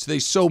Robert Woods. They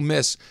so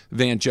miss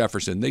Van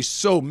Jefferson. They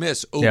so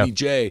miss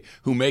OBJ,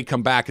 who may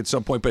come back at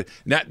some point. But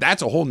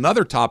that's a whole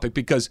nother topic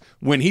because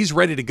when he's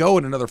ready to go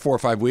in another 4 or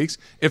 5 weeks,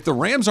 if the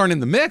Rams aren't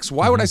in the mix,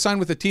 why would I sign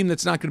with a team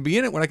that's not going to be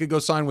in it when I could go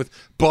sign with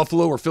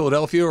Buffalo or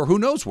Philadelphia or who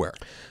knows where?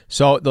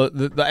 So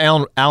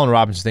the Allen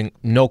Robinson thing,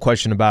 no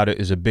question about it,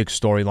 is a big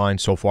storyline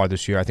so far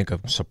this year. I think a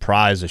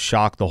surprise, a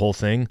shock, the whole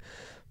thing.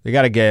 They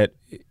got to get,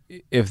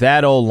 if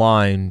that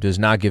O-line does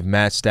not give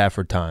Matt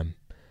Stafford time,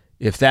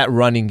 if that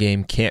running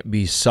game can't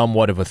be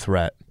somewhat of a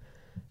threat,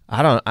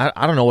 I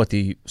don't know what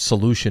the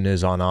solution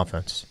is on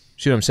offense.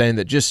 See what I'm saying?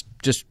 That just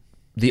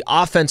the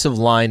offensive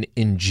line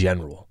in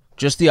general,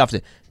 just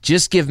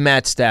give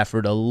Matt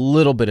Stafford a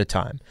little bit of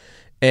time.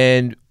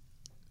 And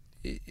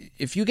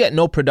if you get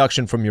no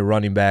production from your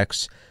running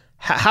backs,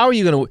 how are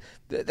you going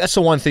to – that's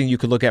the one thing you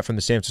could look at from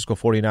the San Francisco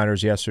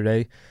 49ers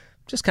yesterday.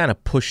 Just kind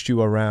of pushed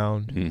you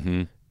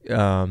around,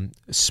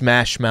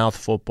 smash mouth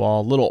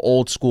football, little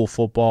old school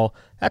football.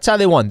 That's how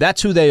they won.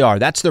 That's who they are.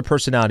 That's their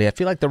personality. I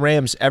feel like the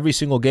Rams every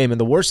single game,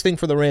 and the worst thing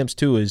for the Rams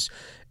too is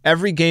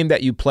every game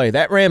that you play,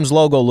 that Rams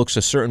logo looks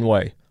a certain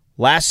way.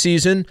 Last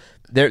season,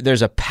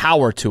 there's a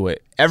power to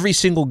it. Every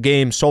single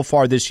game so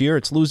far this year,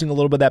 it's losing a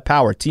little bit of that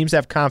power. Teams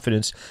have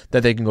confidence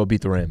that they can go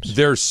beat the Rams.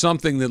 There's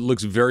something that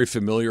looks very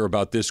familiar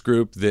about this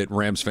group that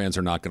Rams fans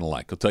are not going to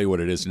like. I'll tell you what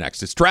it is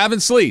next. It's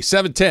Travis Lee,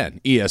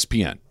 710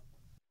 ESPN.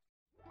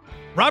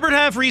 Robert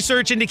Half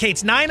research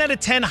indicates 9 out of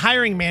 10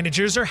 hiring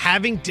managers are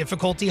having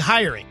difficulty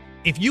hiring.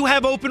 If you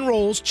have open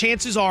roles,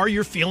 chances are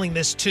you're feeling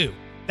this too.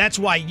 That's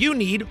why you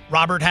need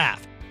Robert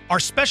Half.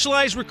 Our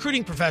specialized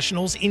recruiting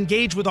professionals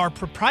engage with our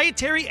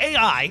proprietary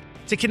AI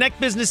to connect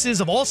businesses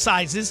of all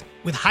sizes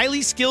with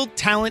highly skilled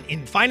talent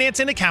in finance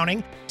and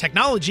accounting,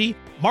 technology,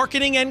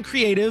 marketing and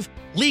creative,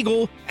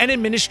 legal, and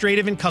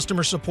administrative and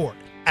customer support.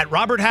 At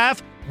Robert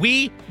Half,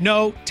 we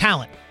know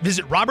talent.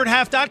 Visit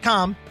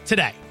roberthalf.com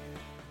today.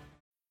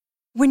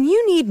 When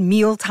you need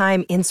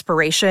mealtime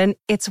inspiration,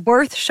 it's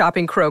worth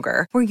shopping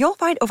Kroger, where you'll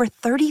find over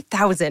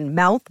 30,000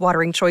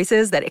 mouth-watering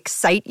choices that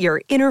excite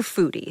your inner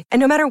foodie. And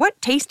no matter what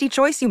tasty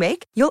choice you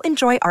make, you'll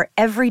enjoy our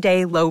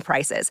everyday low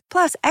prices,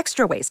 plus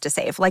extra ways to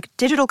save, like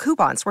digital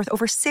coupons worth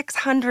over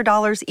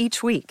 $600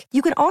 each week.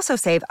 You can also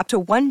save up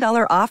to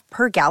 $1 off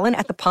per gallon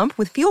at the pump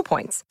with fuel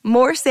points.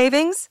 More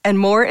savings and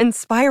more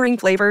inspiring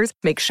flavors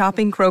make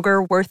shopping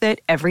Kroger worth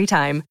it every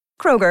time.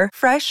 Kroger,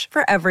 fresh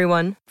for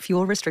everyone.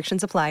 Fuel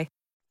restrictions apply.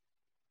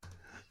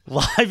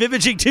 Live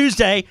Imaging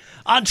Tuesday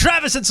on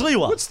Travis and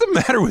Sliwa. What's the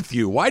matter with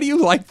you? Why do you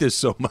like this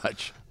so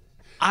much?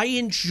 I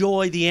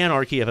enjoy the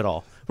anarchy of it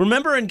all.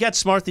 Remember in Get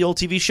Smart, the old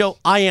TV show?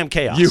 I am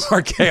chaos. You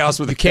are chaos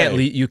with a K.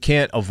 You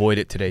can't avoid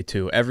it today,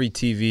 too. Every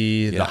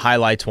TV, the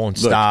highlights won't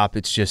stop.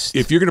 It's just...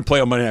 If you're going to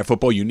play on Monday Night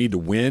Football, you need to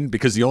win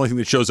because the only thing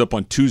that shows up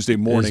on Tuesday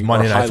morning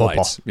Monday are Night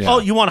highlights. Football. Yeah. Oh,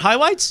 you want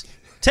highlights?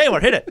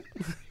 Taylor, hit it.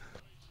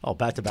 Oh,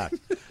 back to back.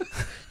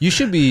 You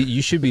should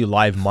be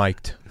live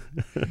mic'd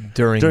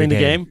during the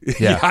game.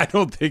 Yeah, I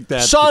don't think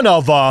that. Son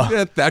of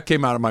a... That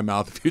came out of my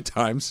mouth a few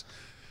times.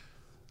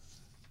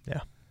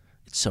 Yeah.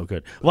 It's so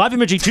good. Live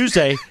Imaging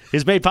Tuesday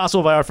is made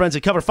possible by our friends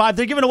at Cover 5.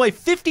 They're giving away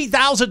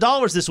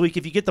 $50,000 this week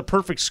if you get the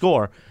perfect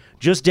score.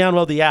 Just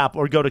download the app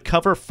or go to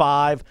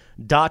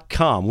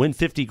cover5.com. Win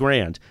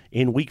 $50,000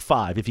 in week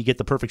 5 if you get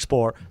the perfect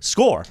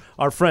score.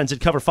 Our friends at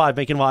Cover 5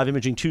 making Live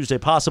Imaging Tuesday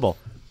possible.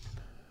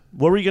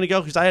 Where were you going to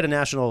go? Because I had a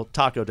National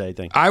Taco Day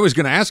thing. I was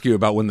going to ask you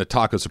about when the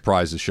taco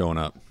surprise is showing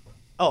up.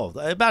 Oh,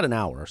 about an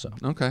hour or so.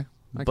 Okay.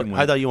 But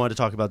I thought you wanted to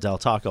talk about Del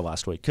Taco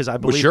last week because I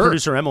believe sure.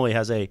 producer Emily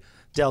has a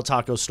Del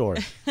Taco story.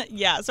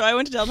 Yeah, so I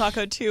went to Del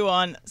Taco too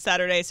on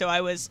Saturday. So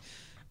I was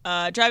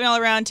driving all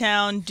around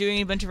town, doing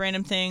a bunch of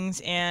random things,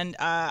 and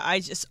I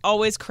just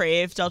always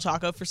crave Del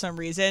Taco for some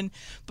reason.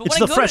 But It's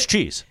when the I go fresh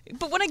cheese.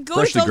 But when I go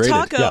Freshly to Del grated,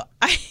 Taco, yeah.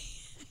 I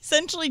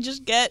essentially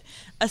just get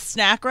a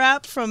snack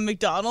wrap from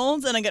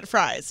McDonald's and I get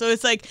fries. So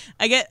it's like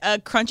I get a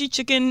crunchy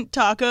chicken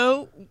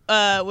taco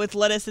with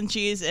lettuce and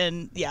cheese,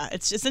 and yeah,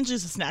 it's essentially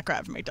just a snack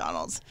wrap from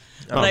McDonald's.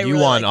 Oh, you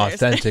really want like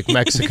authentic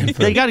Mexican food.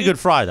 They got a good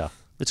fry, though.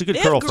 It's a good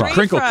They curl have fry. great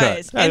Crinkle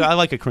fries. cut. I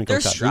like a crinkle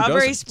Their cut.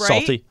 strawberry Sprite.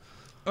 Salty.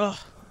 Oh,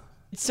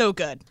 it's so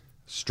good.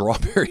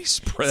 Strawberry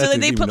Sprite. So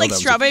they put like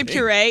strawberry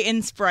puree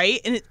in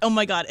Sprite, and oh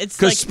my god,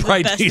 it's like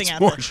Sprite the best needs thing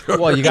more ever. sugar.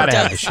 Well, you got to It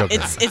have the does.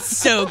 sugar. It's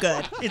so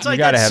good. It's like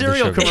gotta that have the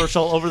cereal sugar.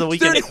 commercial over the Is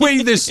weekend. there any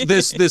way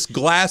this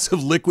glass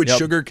of liquid Yep.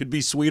 sugar could be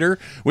sweeter?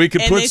 We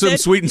could And put they some said-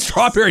 sweetened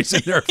strawberries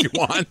in there if you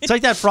want. It's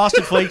like that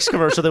Frosted Flakes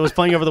commercial that was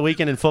playing over the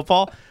weekend in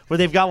football where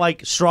they've got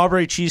like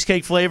strawberry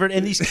cheesecake flavored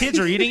and these kids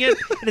are eating it.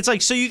 And it's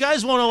like, so you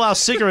guys won't allow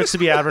cigarettes to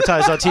be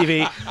advertised on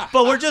TV,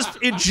 but we're just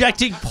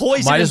injecting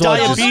poison Might and as well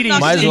just- diabetes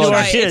might as into well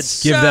our just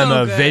kids. Give them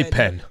a So vape good.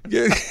 pen.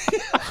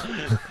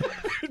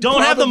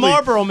 Don't have the Probably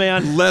Marlboro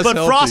Man, less but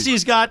healthy.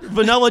 Frosty's got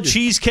vanilla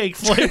cheesecake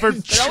flavored.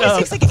 It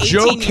always takes like 18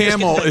 Joe years to get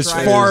Camel to the is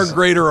drive. far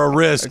greater a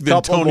risk than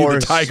Couple Tony more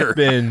the Tiger.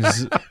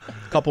 spins.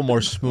 Couple more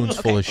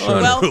spoonsful of sugar.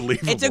 Well,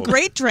 Unbelievable. it's a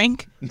great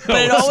drink, but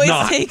it it's always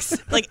not. takes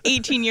like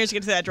 18 years to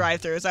get to that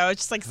drive-through. So I was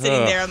just like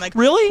sitting there and like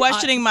Really?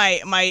 questioning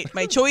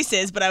my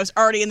choices, but I was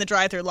already in the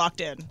drive-through locked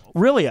in.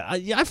 Really,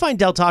 I find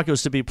Del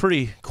Tacos to be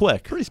pretty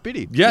quick. Pretty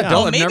speedy. Yeah,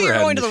 Del, I've Maybe never you're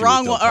had going an to the issue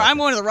wrong with one, Del or Taco. I'm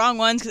going to the wrong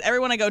ones because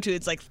everyone I go to,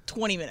 it's like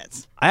 20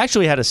 minutes. I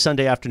actually had a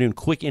Sunday afternoon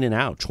quick in and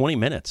out, 20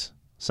 minutes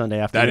Sunday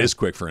afternoon. That is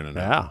quick for In-N-Out.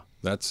 Yeah.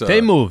 That's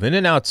They move in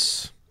and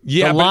outs.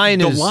 Yeah, the but line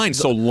the is line's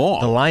so long.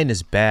 The line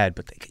is bad,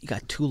 but you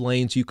got 2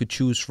 lanes you could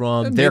choose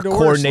from. And They're made it worse.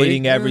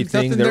 coordinating Like,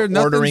 everything. nothing They're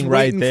there- ordering nothing's right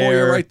waiting there.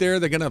 For you right there.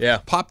 They're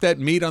gonna pop that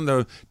meat on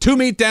the 2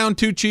 meat down,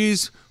 2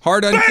 cheese,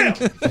 hard onion.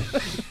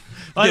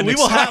 All right, we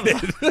will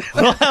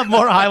have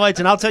more highlights,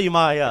 and I'll tell you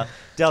my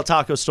Del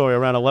Taco story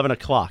around 11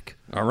 o'clock.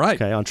 All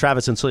right. Okay, on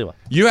Travis and Sliwa.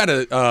 You had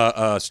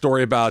a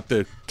story about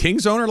the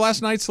Kings owner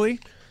last night, Slee.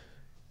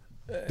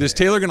 Is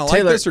Taylor going to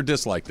like this or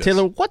dislike this?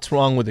 Taylor, what's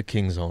wrong with the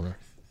Kings owner?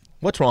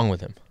 What's wrong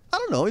with him? I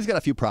don't know. He's got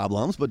a few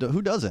problems, but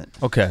who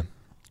doesn't? Okay,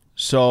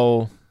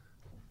 so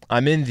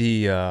I'm in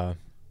the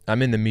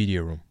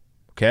media room.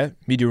 Okay,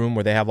 media room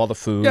where they have all the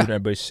food and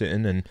everybody's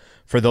sitting. And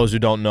for those who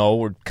don't know,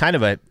 we're kind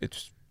of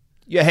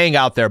you hang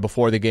out there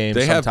before the game,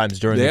 sometimes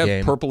during the game. They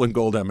have purple and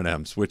gold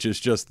M&Ms, which is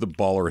just the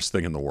ballerest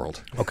thing in the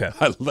world. Okay,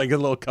 I like a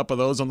little cup of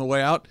those on the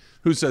way out.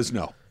 Who says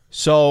no?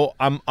 So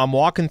I'm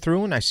walking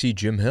through and I see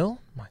Jim Hill.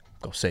 I'm like,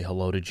 go say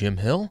hello to Jim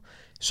Hill.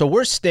 So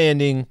we're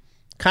standing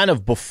kind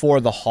of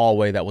before the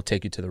hallway that will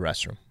take you to the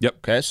restroom. Yep.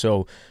 Okay,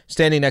 so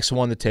standing next to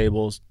one of the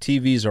tables,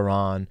 TVs are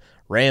on,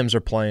 Rams are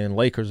playing,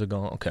 Lakers are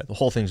going. Okay, the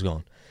whole thing's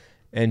going.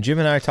 And Jim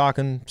and I are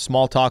talking,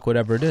 small talk,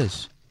 whatever it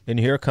is. And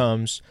here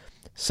comes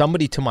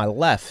somebody to my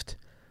left.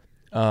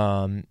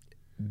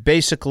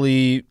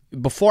 Basically,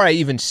 before I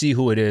even see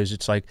who it is,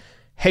 it's like,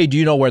 hey, do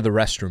you know where the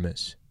restroom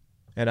is?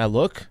 And I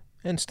look,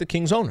 and it's the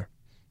Kings owner.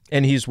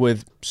 And he's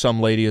with some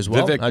lady as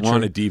well. Vivek Not sure.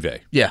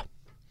 Ranadive. Yeah,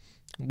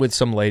 with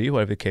some lady,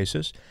 whatever the case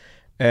is.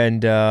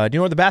 And do you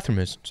know where the bathroom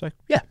is? It's like,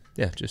 yeah,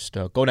 just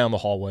go down the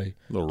hallway.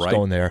 A little just right.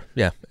 go in there,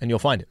 yeah, and you'll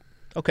find it.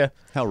 Okay.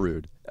 How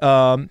rude.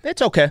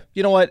 It's okay.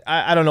 You know what?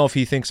 I don't know if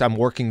he thinks I'm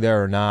working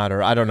there or not,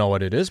 or I don't know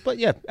what it is, but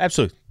yeah,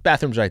 absolutely.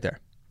 Bathroom's right there.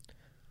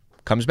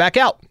 Comes back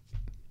out.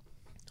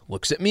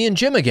 Looks at me and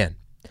Jim again.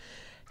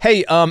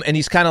 Hey, and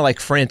he's kind of like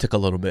frantic a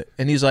little bit.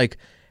 And he's like,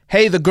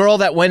 hey, the girl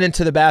that went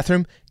into the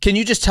bathroom, can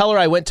you just tell her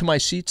I went to my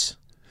seats?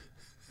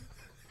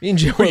 Me and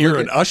Jim You're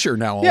an usher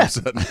now all of a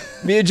sudden.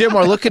 Me and Jim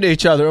are looking at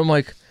each other. I'm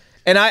like,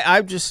 and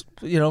I just,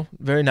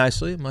 very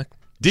nicely, I'm like,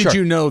 Did sure.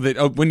 you know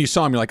that when you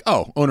saw him, you're like,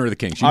 oh, owner of the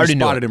Kings. You I already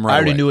spotted knew it. him right I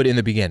already away. knew it in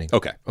the beginning.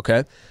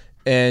 Okay.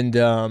 And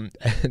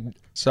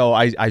so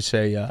I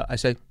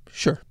say,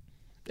 sure.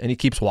 and he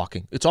keeps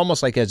walking. It's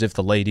almost like as if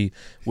the lady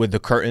with the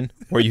curtain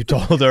where you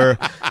told her,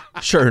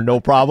 sure, no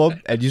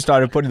problem, and you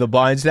started putting the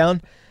blinds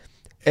down.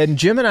 And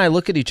Jim and I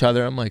look at each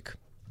other. I'm like,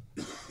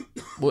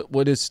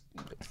 what is,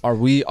 are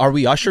we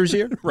ushers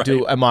here? Right.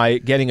 Am I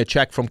getting a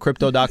check from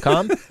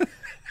crypto.com?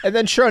 And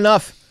then sure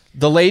enough,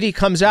 the lady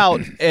comes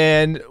out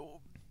and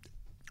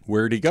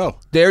where'd he go?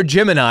 There,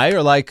 Jim and I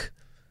are like,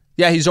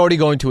 yeah, he's already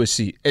going to his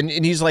seat. And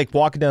he's like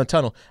walking down the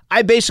tunnel.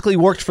 I basically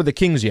worked for the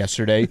Kings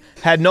yesterday,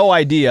 had no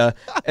idea,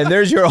 and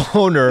there's your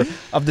owner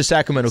of the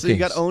Sacramento Kings. So you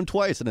got owned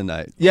twice in a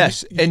night.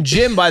 Yes, and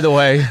Jim, by the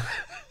way,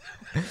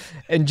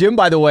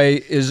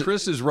 is...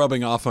 Chris is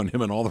rubbing off on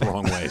him in all the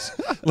wrong ways.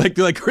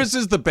 like Chris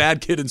is the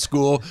bad kid in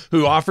school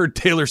who offered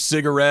Taylor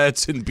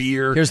cigarettes and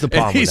beer. Here's the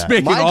problem with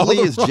that. My plea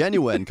is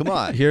genuine. Come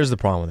on. Here's the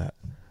problem with that.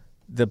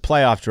 The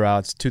playoff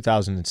droughts,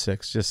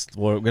 2006.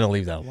 We're going to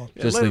leave that alone.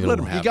 Yeah, just leave it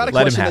alone. You got to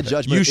question the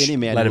judgment of any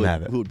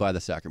man who would buy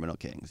the Sacramento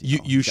Kings.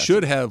 You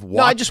should have walked.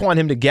 No, I just want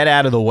him to get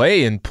out of the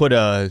way and put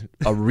a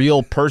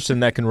real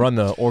person that can run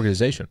the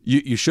organization.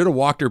 You should have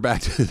walked her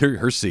back to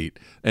her seat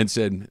and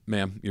said,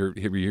 "Ma'am, here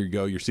you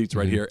go. Your seat's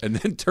right here." And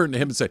then turned to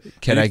him and say,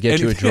 "Can I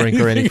get you a drink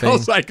or anything?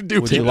 Else I can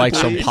do? Would you like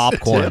some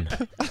popcorn?"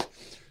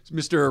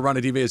 Mr.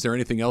 Ronadive, is there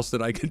anything else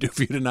that I can do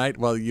for you tonight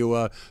while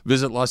you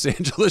visit Los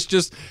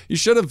Angeles? You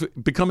should have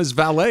become his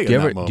valet in that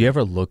moment. Do you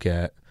ever look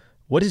at,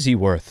 what is he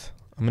worth?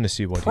 I'm going to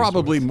see what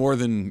Probably he's worth. more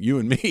than you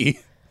and me.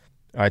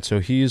 All right, so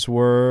he's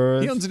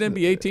worth... He owns an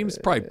NBA team. He's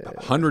probably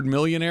 $100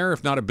 millionaire,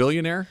 if not a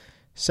billionaire.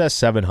 Says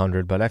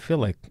 700, but I feel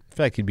like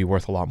he'd be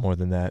worth a lot more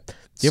than that.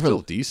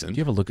 Still decent. Do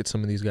you ever look at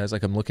some of these guys?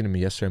 Like I'm looking at him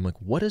yesterday. I'm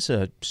like, what is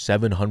a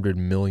 $700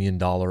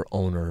 million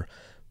owner?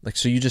 Like,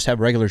 so you just have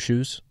regular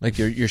shoes? Like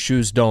your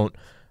shoes don't...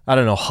 I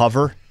don't know,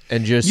 hover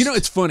and just...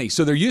 it's funny.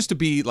 So there used to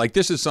be,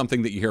 this is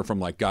something that you hear from,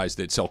 guys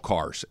that sell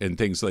cars and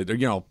things like,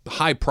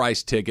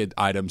 high-price ticket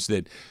items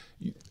that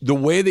the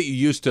way that you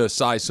used to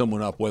size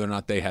someone up, whether or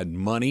not they had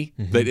money,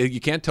 that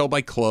you can't tell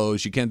by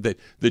clothes. You can't...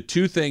 The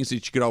two things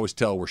that you could always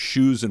tell were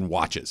shoes and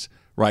watches,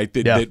 right?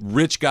 That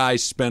rich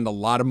guys spend a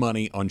lot of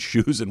money on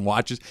shoes and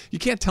watches. You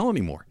can't tell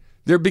anymore.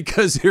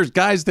 Because there's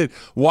guys that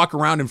walk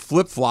around in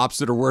flip-flops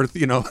that are worth,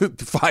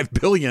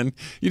 $5 billion.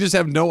 You just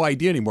have no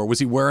idea anymore. Was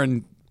he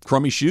wearing...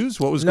 crummy shoes?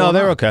 What was going on? No,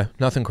 they're okay.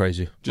 Nothing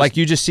crazy.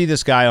 You just see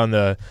this guy on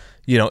the,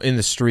 in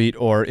the street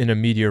or in a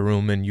media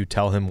room, and you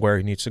tell him where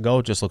he needs to go.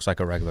 It just looks like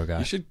a regular guy.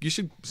 You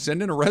should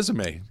send in a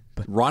resume.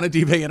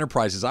 Ronadive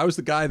Enterprises. I was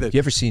the guy that... You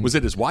ever seen... Was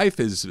it his wife,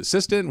 his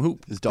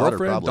assistant, his daughter,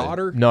 girlfriend, probably.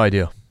 daughter? No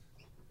idea.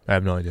 I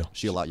have no idea.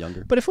 She a lot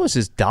younger. But if it was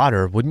his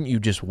daughter, wouldn't you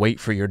just wait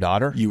for your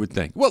daughter? You would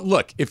think. Well,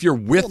 look, if you're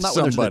with not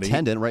somebody... When there's an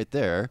attendant right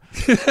there.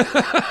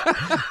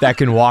 That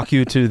can walk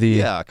you to the...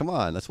 Yeah, come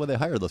on. That's why they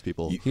hire those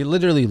people. He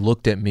literally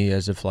looked at me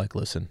as if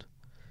listen,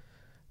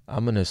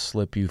 I'm going to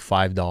slip you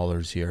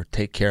 $5 here.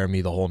 Take care of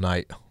me the whole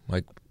night.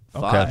 Like,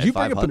 okay. You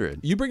bring up a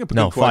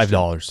good question.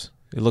 $5.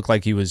 It looked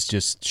like he was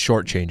just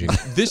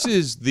shortchanging. This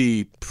is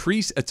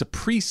it's a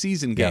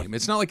preseason game. Yeah.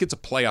 It's not like it's a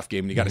playoff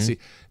game and you got to see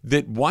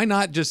that. Why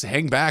not just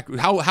hang back?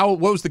 What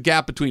was the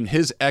gap between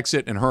his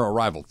exit and her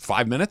arrival?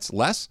 5 minutes?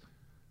 Less?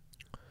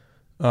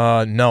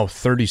 No,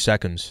 30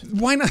 seconds.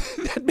 Why not?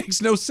 That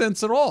makes no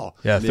sense at all.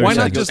 Yeah, 30 why seconds.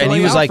 Not just and lay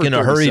he was out for in a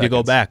 30 hurry seconds? to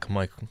go back. I'm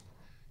like...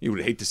 You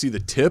would hate to see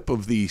the tip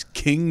of the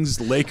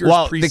Kings-Lakers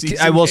preseason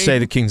I will game. say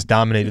the Kings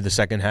dominated the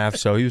second half,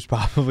 so he was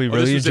probably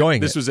really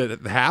enjoying it. This was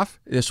at the half?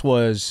 This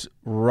was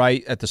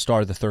right at the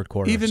start of the third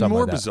quarter. Even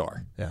more like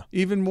bizarre. Yeah.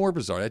 Even more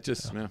bizarre. That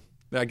just... Yeah.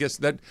 I guess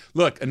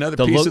another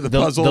piece of the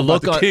puzzle the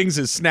about the Kings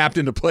is snapped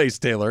into place,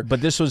 Taylor. But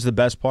this was the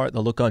best part,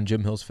 the look on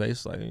Jim Hill's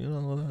face, like, you know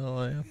what the hell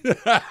I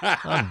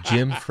am? I'm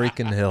Jim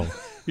freaking Hill.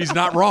 He's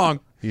not wrong.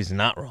 He's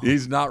not wrong.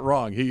 He's not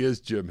wrong. He is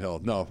Jim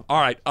Hill. No.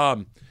 All right.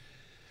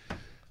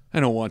 I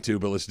don't want to,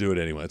 but let's do it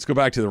anyway. Let's go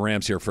back to the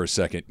Rams here for a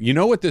second. You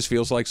know what this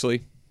feels like,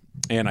 Slee?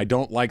 And I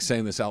don't like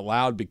saying this out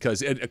loud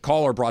because a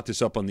caller brought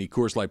this up on the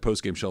Coors Light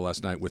postgame show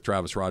last night with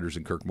Travis Rogers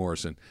and Kirk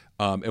Morrison.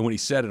 And when he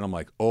said it, I'm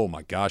like, oh,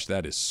 my gosh,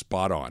 that is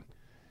spot on.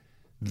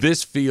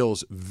 This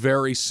feels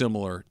very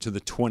similar to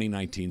the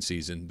 2019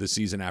 season, the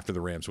season after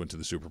the Rams went to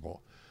the Super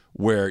Bowl,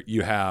 where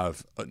you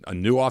have a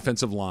new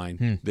offensive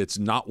line that's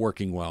not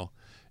working well.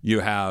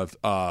 You have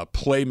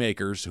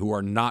playmakers who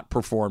are not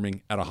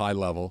performing at a high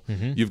level.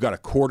 You've got a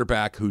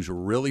quarterback who's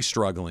really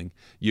struggling.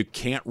 You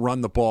can't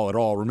run the ball at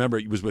all. Remember,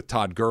 it was with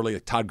Todd Gurley.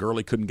 Todd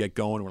Gurley couldn't get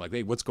going. We're like,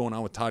 hey, what's going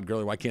on with Todd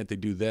Gurley? Why can't they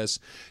do this?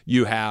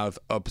 You have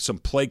some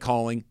play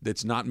calling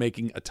that's not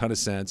making a ton of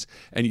sense.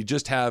 And you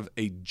just have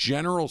a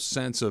general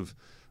sense of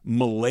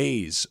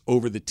malaise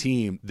over the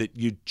team that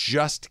you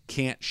just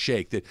can't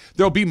shake. That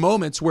there'll be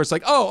moments where it's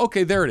like, oh,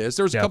 okay, there it is.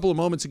 There was a couple of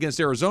moments against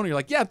Arizona. You're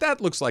like, yeah, that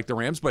looks like the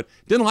Rams, but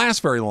didn't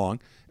last very long.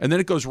 And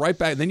then it goes right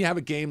back. And then you have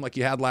a game like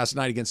you had last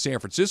night against San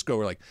Francisco.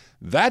 We're like,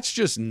 that's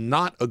just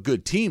not a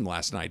good team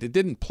last night. It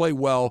didn't play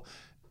well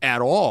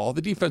at all.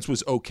 The defense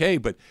was okay,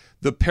 but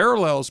the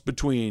parallels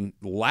between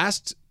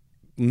last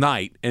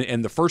night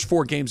and the first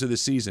 4 games of the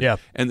season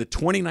and the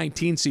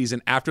 2019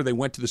 season after they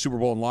went to the Super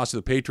Bowl and lost to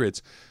the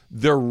Patriots,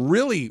 they're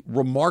really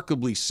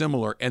remarkably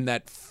similar. And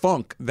that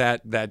funk,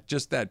 that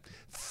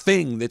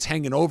thing that's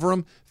hanging over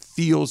them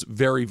feels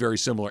very, very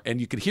similar.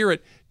 And you could hear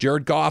it.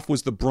 Jared Goff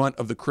was the brunt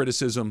of the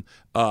criticism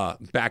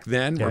back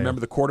then. Yeah,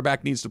 Remember, the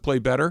quarterback needs to play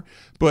better.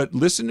 But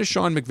listen to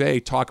Sean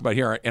McVay talk about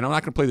here, and I'm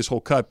not going to play this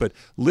whole cut, but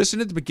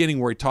listen at the beginning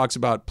where he talks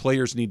about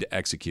players need to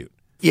execute.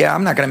 Yeah,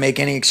 I'm not going to make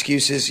any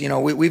excuses.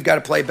 We've got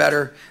to play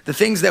better. The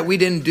things that we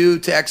didn't do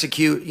to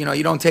execute,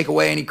 you don't take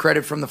away any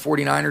credit from the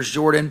 49ers,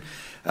 Jordan.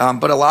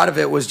 But a lot of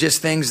it was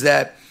just things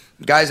that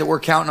guys that we're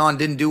counting on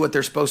didn't do what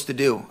they're supposed to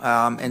do.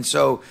 And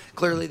so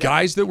clearly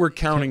guys that we're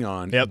counting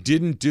on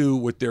didn't do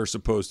what they're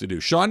supposed to do.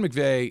 Sean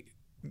McVay,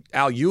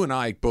 Al, you and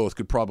I both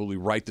could probably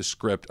write the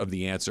script of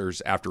the answers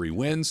after he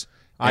wins.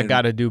 I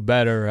got to do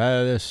better.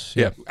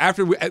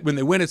 When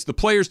they win, it's the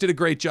players did a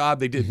great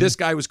job. They did. This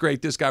guy was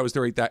great. This guy was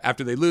great.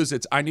 After they lose,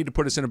 it's I need to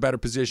put us in a better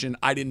position.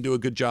 I didn't do a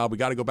good job. We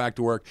got to go back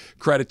to work.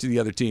 Credit to the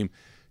other team.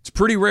 It's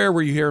pretty rare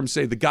where you hear him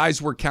say the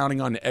guys we're counting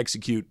on to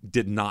execute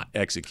did not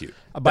execute.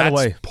 By the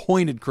way,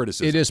 pointed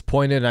criticism. It is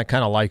pointed, and I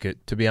kind of like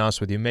it, to be honest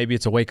with you. Maybe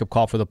it's a wake-up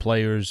call for the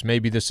players.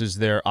 Maybe this is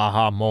their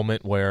aha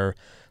moment where,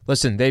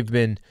 listen, they've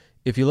been,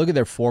 if you look at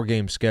their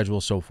 4-game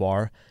schedule so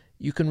far,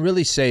 you can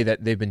really say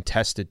that they've been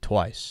tested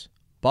twice.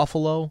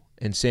 Buffalo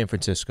and San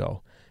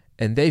Francisco,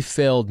 and they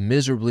failed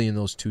miserably in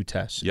those 2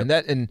 tests.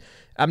 And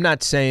I'm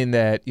not saying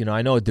that,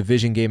 I know a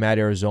division game at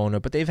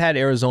Arizona, but they've had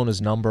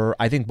Arizona's number.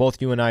 I think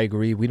both you and I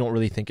agree. We don't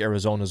really think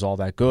Arizona's all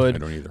that good. I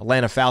don't either.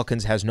 Atlanta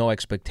Falcons has no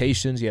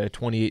expectations. You had a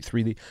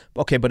 28-3 lead.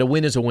 Okay, but a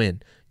win is a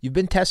win. You've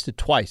been tested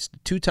twice. The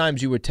 2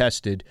 times you were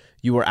tested,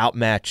 you were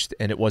outmatched,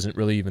 and it wasn't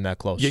really even that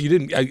close. Yeah, you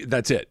didn't.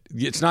 That's it.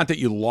 It's not that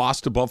you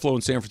lost to Buffalo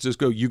and San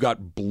Francisco. You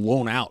got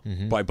blown out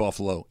by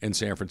Buffalo and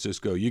San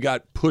Francisco. You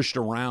got pushed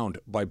around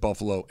by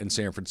Buffalo and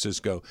San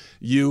Francisco.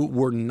 You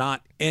were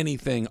not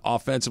anything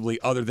offensively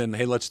other than,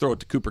 hey, let's throw it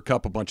to Cooper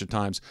Kupp a bunch of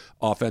times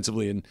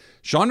offensively. And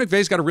Sean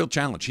McVay's got a real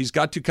challenge. He's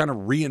got to kind of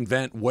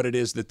reinvent what it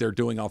is that they're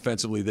doing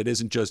offensively that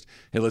isn't just,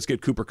 hey, let's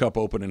get Cooper Kupp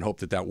open and hope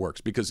that works.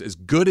 Because as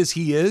good as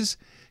he is,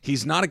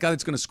 he's not a guy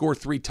that's going to score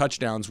 3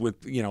 touchdowns with,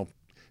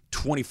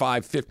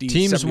 25, 50,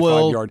 Teams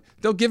 75 yard.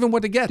 They'll give him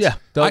what he gets. Yeah,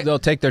 they'll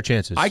take their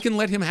chances. I can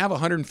let him have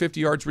 150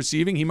 yards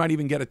receiving. He might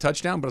even get a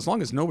touchdown, but as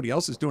long as nobody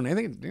else is doing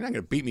anything, you're not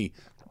going to beat me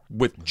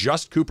with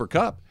just Cooper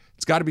Kupp.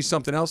 It's got to be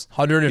something else.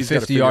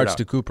 150 yards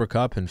to Cooper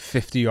Kupp and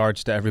 50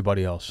 yards to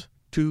everybody else.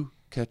 2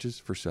 catches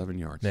for 7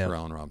 yards for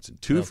Allen Robinson.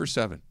 2 for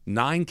 7.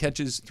 9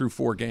 catches through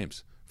 4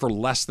 games for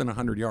less than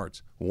 100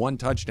 yards. 1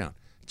 touchdown.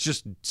 It's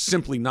just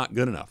simply not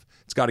good enough.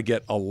 It's got to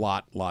get a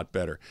lot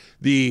better.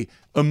 The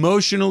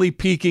emotionally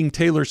peaking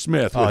Taylor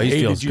Smith with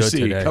Hey Did You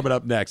See coming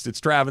up next.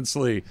 It's Travis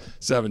Lee,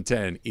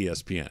 710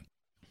 ESPN.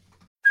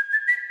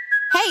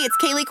 Hey, it's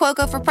Kaylee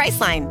Cuoco for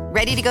Priceline.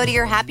 Ready to go to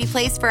your happy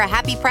place for a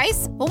happy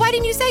price? Well, why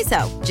didn't you say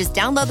so? Just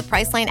download the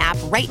Priceline app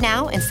right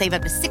now and save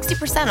up to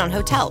 60% on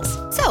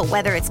hotels. So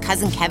whether it's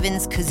Cousin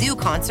Kevin's Kazoo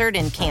Concert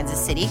in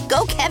Kansas City,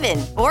 go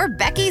Kevin, or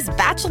Becky's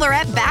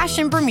Bachelorette Bash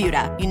in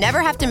Bermuda, you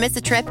never have to miss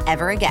a trip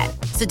ever again.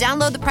 So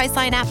download the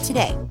Priceline app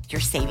today.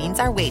 Your savings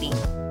are waiting.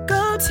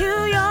 Go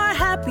to your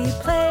happy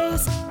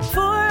place for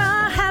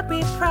a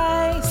happy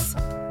price.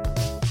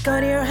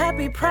 Go to your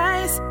happy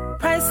price,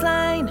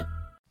 Priceline.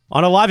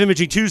 On a Live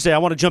Imaging Tuesday, I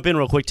want to jump in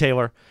real quick,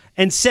 Taylor,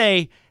 and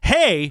say,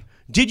 hey,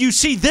 did you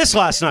see this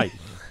last night?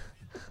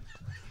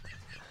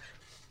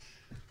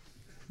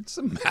 What's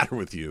the matter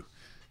with you?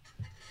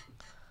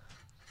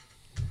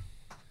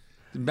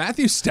 Did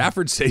Matthew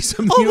Stafford say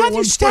something? Oh,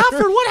 Matthew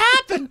Stafford, what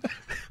happened?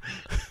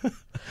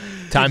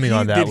 Timing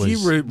on that was... Did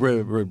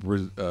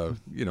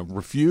he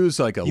refuse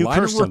like a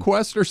line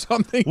request or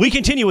something? We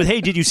continue with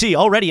Hey Did You See?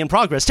 Already in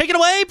progress. Take it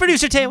away,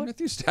 Producer Taylor.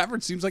 Matthew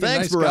Stafford seems like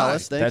Thanks, a nice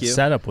Morales. guy. Thank you. That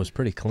setup was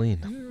pretty clean.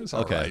 It was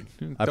all right.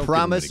 I Don't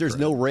promise give him there's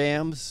any no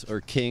Rams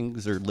or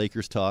Kings or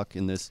Lakers talk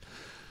in this,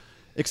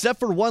 except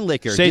for one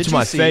Laker. Say it to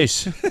my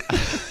face.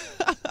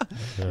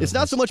 It's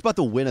not so much about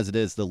the win as it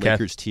is the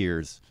Lakers'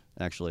 tears,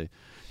 actually.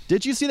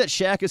 Did you see that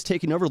Shaq is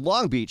taking over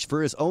Long Beach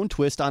for his own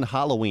twist on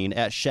Halloween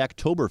at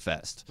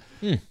Shaqtoberfest?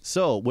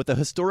 So, with the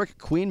historic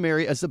Queen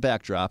Mary as the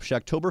backdrop,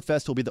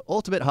 Shaqtoberfest will be the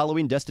ultimate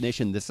Halloween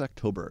destination this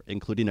October,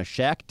 including a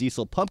Shaq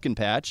Diesel pumpkin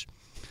patch,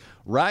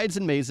 rides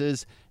and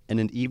mazes, and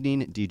an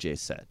evening DJ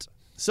set.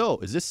 So,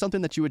 is this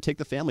something that you would take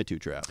the family to,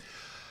 Trav?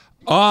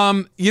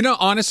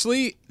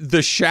 Honestly, the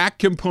Shaq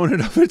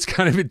component of it's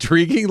kind of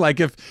intriguing. Like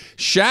if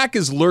Shaq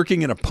is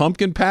lurking in a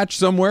pumpkin patch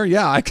somewhere,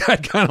 yeah, I'd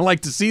kind of like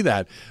to see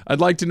that.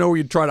 I'd like to know where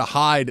you'd try to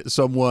hide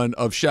someone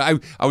of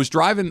Shaq. I was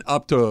driving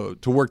up to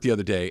work the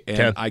other day,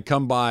 and I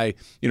come by,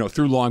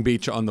 through Long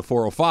Beach on the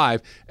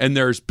 405, and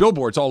there's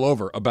billboards all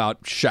over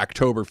about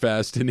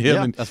Shaqtoberfest and him.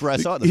 Yeah, and that's where I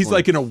saw it. He's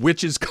like in a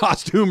witch's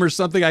costume or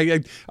something.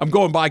 I'm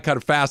going by kind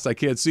of fast. I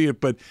can't see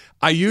it, but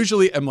I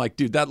usually am like,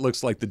 dude, that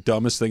looks like the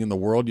dumbest thing in the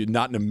world. You're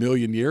not in a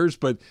million years,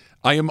 but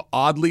I am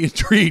oddly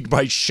intrigued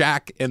by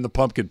Shaq and the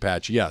pumpkin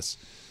patch. Yes.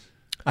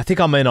 I think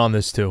I'm in on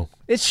this too.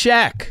 It's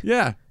Shaq.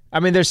 Yeah.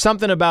 I mean, there's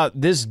something about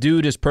this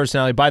dude, his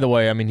personality. By the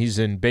way, I mean, he's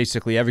in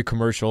basically every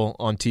commercial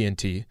on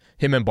TNT.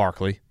 Him and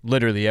Barkley,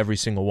 literally every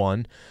single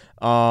one.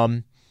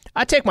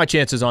 I take my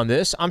chances on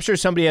this. I'm sure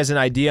somebody has an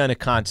idea and a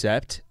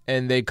concept,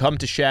 and they come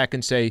to Shaq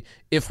and say,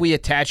 if we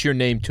attach your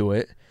name to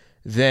it,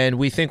 then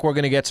we think we're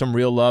going to get some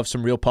real love,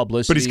 some real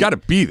publicity. But he's got to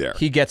be there.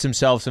 He gets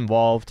himself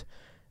involved.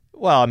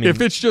 Well, I mean, if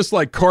it's just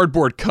like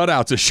cardboard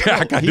cutouts of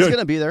Shaq, he's going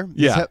to be there.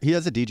 Yeah, he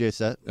has a DJ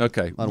set.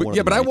 Okay, on one of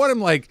yeah, the but I nights. want him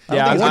like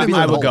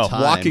I would go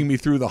walking me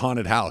through the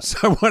haunted house.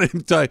 I want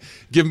him to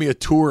give me a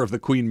tour of the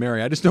Queen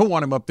Mary. I just don't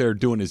want him up there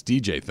doing his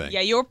DJ thing.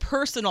 Yeah, your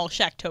personal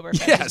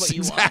Shacktoberfest Yes, is what you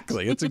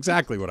exactly. It's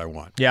exactly what I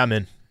want. Yeah, I'm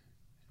in.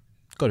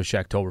 Go to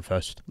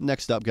Shacktoberfest.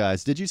 Next up,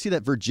 guys, did you see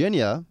that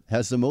Virginia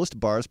has the most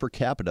bars per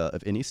capita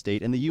of any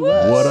state in the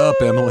U.S.? What up,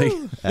 Emily?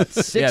 At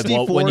 64. Yeah,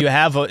 well, when you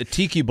have a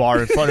tiki bar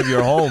in front of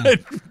your home,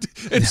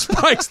 it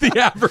spikes the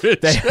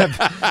average.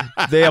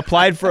 They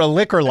applied for a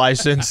liquor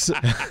license.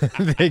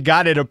 They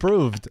got it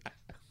approved.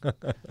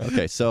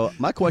 Okay, so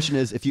my question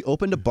is, if you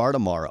opened a bar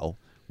tomorrow,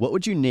 what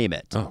would you name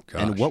it? Oh,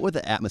 gosh. And what would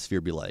the atmosphere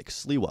be like?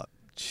 Sliwa.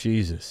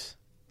 Jesus.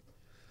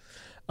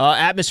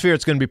 Atmosphere,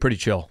 it's going to be pretty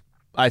chill.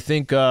 I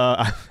think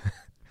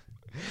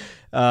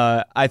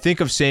I think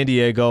of San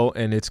Diego,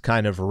 and it's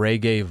kind of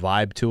reggae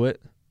vibe to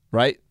it,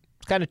 right?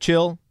 It's kind of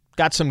chill.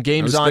 Got some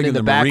games on in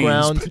the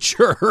background. Marines, but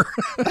sure.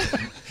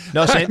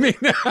 No,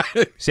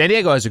 San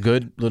Diego has a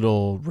good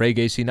little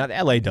reggae scene. Not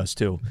LA does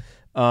too.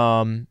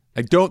 I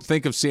don't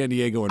think of San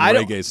Diego and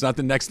reggae. It's not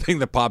the next thing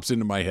that pops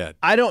into my head.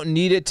 I don't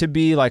need it to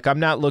be like, I'm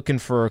not looking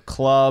for a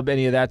club,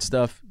 any of that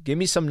stuff. Give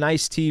me some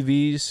nice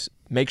TVs.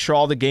 Make sure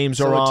all the games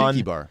are on. A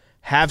tiki bar.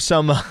 Have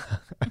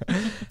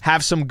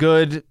some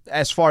good,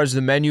 as far as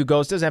the menu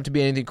goes. Doesn't have to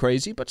be anything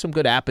crazy, but some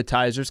good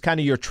appetizers. Kind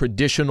of your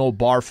traditional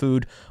bar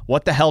food.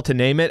 What the hell to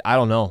name it? I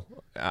don't know.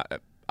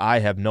 I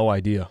have no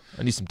idea.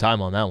 I need some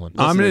time on that one.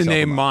 I'm going to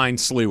name mine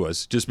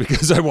Sliwas just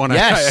because I want to.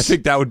 Yes. I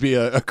think that would be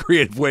a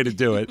creative way to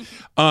do it.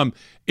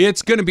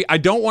 It's going to be. I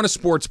don't want a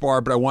sports bar,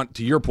 but I want,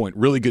 to your point,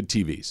 really good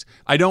TVs.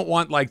 I don't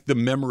want like the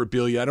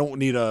memorabilia. I don't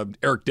need a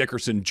Eric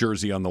Dickerson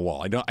jersey on the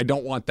wall. I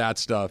don't want that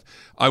stuff.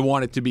 I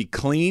want it to be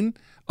clean.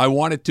 I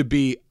want it to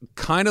be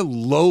kind of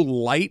low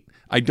light.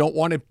 I don't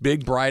want it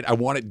big, bright. I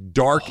want it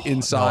dark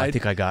inside. No, I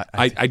think I got.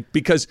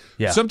 Because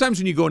sometimes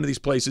when you go into these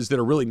places that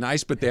are really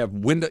nice, but they have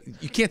window,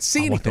 you can't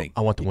see anything.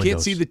 I want the you windows.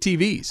 Can't see the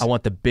TVs. I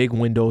want the big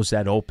windows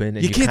that open,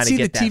 and you can't kind see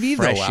of get the TV that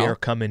fresh though, Al. air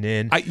coming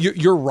in.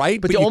 You're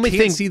right, but the you only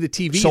can't thing, see the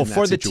TV. So in that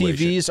for the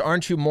situation. TVs,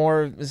 aren't you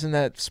more? Isn't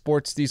that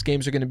sports? These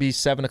games are going to be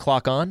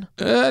 7:00 on.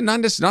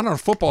 Not on a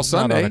football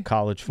Sunday. Not on a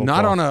college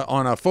football. Not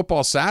on a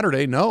football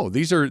Saturday. No,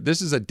 this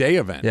is a day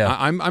event. Yeah.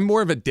 I'm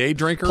more of a day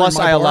drinker. Plus,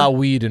 in my I bar. allow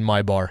weed in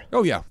my bar.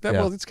 Oh yeah.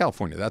 Well, it's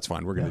California. That's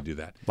fine. We're going to do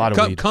that. A lot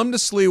of weed. Come to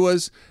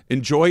Sliwa's,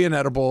 enjoy an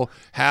edible,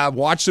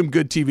 watch some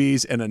good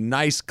TVs, and a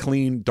nice,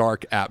 clean,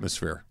 dark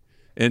atmosphere.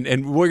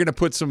 And we're going to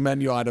put some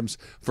menu items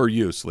for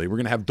you, Slee. We're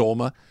going to have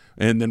dolma,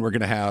 and then we're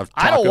going to have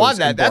tacos. I don't want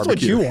that. and That's what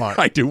barbecue. you want.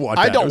 I do want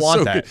that. I don't It was want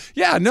so that. good.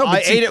 Yeah, no. But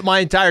I ate it my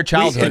entire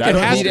childhood. I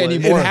don't need any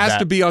more. It has of that.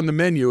 to be on the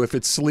menu if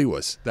it's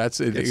Sliwa's. That's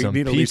it. Get You some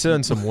need at pizza least-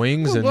 and some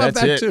wings, and We'll have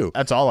that's that it. Too.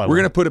 That's all I We're want.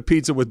 going to put a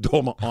pizza with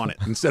dolma on it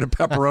instead of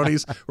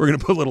pepperonis. We're going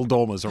to put little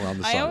dolmas around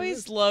the side. I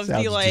always love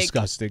Sounds the like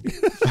disgusting.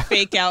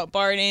 fake out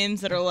bar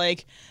names that are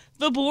like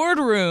the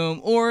boardroom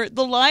or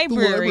the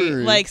library.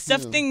 Like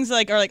stuff things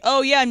like are like,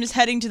 oh yeah, I'm just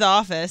heading to the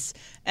office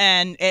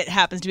and it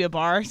happens to be a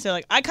bar. So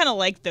like I kind of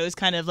like those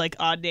kind of like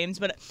odd names,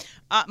 but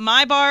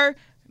my bar,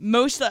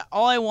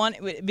 all I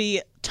want would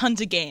be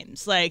tons of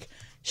games like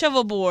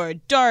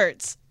shovelboard,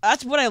 darts.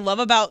 That's what I love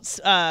about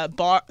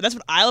bar. That's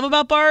what I love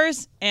about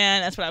bars,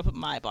 and that's what I put in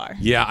my bar.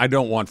 Yeah, I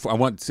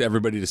want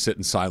everybody to sit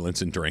in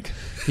silence and drink.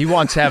 He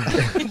wants to have.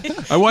 He's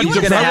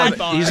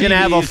He's gonna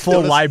have a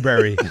full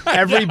library.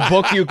 Every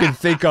book you can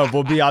think of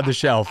will be on the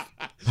shelf.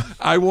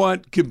 I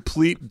want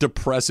complete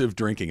depressive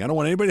drinking. I don't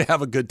want anybody to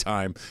have a good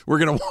time. We're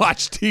going to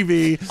watch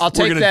TV. I'll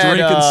take We're going that. to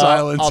drink in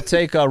silence. I'll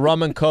take a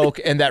rum and coke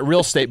and that real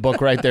estate book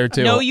right there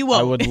too. No, you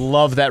won't. I would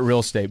love that real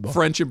estate book.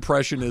 French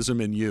Impressionism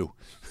in you.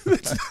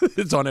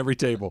 It's on every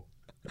table.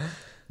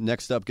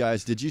 Next up,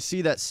 guys, did you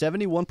see that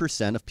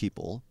 71% of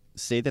people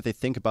say that they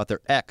think about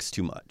their ex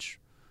too much?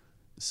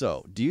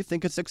 So, do you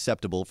think it's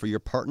acceptable for your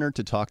partner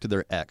to talk to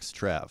their ex,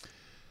 Trav?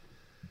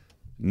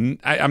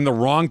 I'm the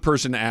wrong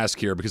person to ask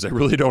here because I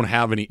really don't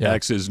have any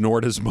exes,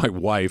 nor does my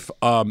wife.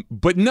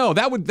 But no,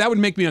 that would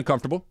make me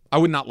uncomfortable. I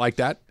would not like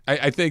that.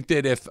 I think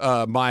that if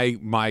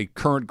my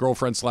current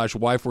girlfriend /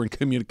 wife were in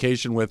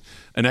communication with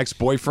an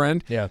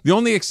ex-boyfriend, the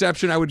only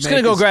exception I would Just make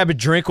gonna go is, grab a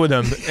drink with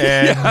him.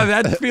 And yeah,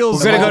 that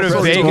feels. We're gonna go awful.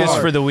 to Vegas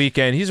Hard. for the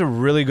weekend. He's a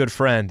really good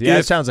friend. Yeah,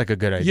 that sounds like a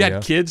good idea. You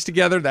had kids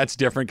together, that's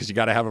different because you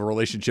got to have a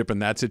relationship in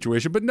that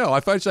situation. But no,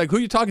 if I was like, who are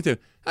you talking to?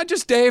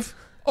 Just Dave.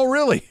 Oh,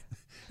 really?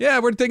 Yeah,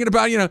 we're thinking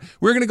about,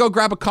 we're going to go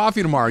grab a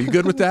coffee tomorrow. You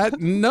good with that?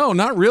 No,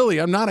 not really.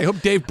 I'm not. I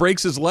hope Dave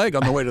breaks his leg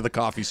on the way to the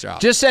coffee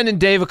shop. Just sending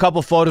Dave a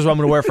couple photos of what I'm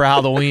going to wear for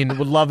Halloween.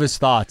 Would love his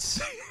thoughts.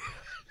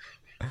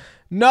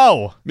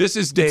 No.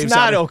 Mrs. Dave's it's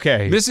not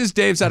okay. Mrs.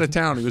 Dave's out of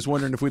town. He was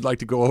wondering if we'd like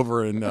to go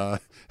over and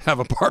have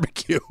a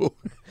barbecue.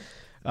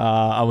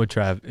 I'm with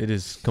Trav. It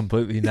is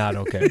completely not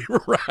okay.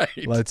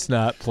 Right. Let's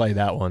not play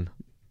that one.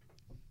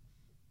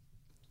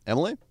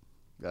 Emily?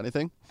 Got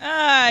anything?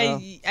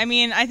 I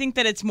mean, I think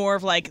that it's more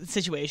of like the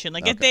situation.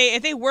 Like if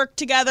they work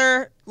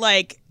together,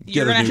 like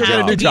you're Get a gonna new have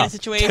job. to be in a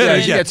situation. Yeah,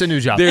 he gets a new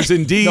job. There's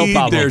Indeed, No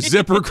problem. there's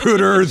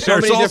ZipRecruiter, So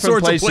there's many all different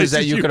sorts of places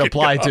that you can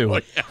apply to. go.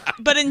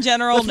 But in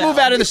general, Let's no. move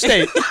out of the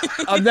state.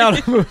 I'm down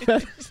to move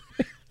out.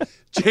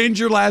 Change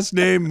your last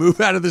name, move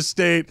out of the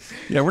state.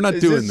 Yeah, we're not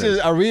doing this.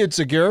 Are we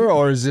insecure,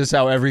 or is this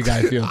how every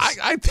guy feels?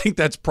 I think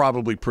that's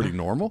probably pretty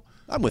normal.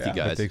 I'm with you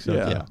guys. I think so.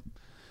 Yeah.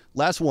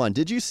 Last one.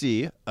 Did you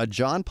see a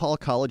John Paul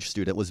College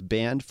student was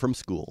banned from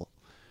school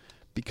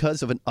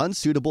because of an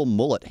unsuitable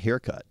mullet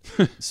haircut?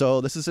 So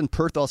this is in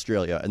Perth,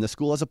 Australia, and the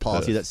school has a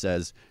policy that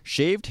says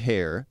shaved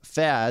hair,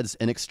 fads,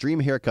 and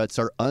extreme haircuts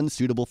are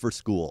unsuitable for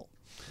school.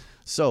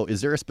 So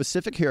is there a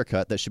specific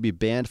haircut that should be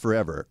banned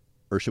forever,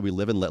 or should we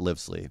live and let live,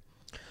 Slee?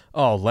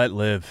 Oh, let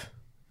live.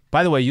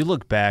 By the way, you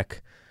look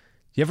back,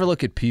 you ever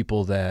look at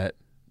people that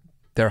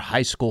their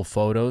high school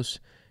photos,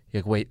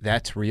 you're like, wait,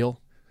 that's real?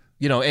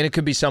 You know, and it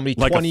could be somebody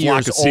Like 20 a flock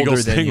years of older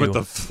seagulls than thing you. with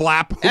the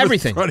flap over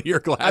Everything. the front of your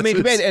glasses. I mean,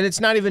 and it's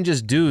not even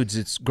just dudes,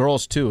 it's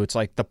girls too. It's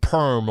like the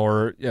perm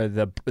or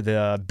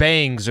the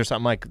bangs or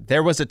something. Like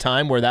there was a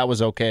time where that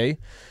was okay.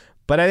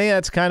 But I think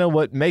that's kind of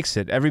what makes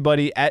it.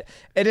 Everybody and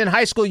in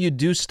high school you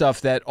do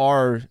stuff that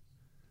are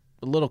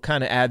a little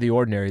kind of out of the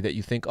ordinary that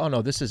you think, oh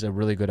no, this is a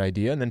really good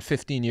idea, and then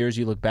 15 years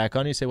you look back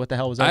on it, you say, what the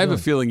hell was I have doing?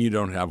 a feeling you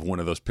don't have one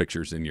of those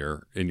pictures in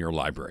your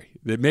library.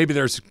 That maybe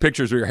there's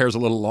pictures where your hair's a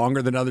little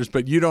longer than others,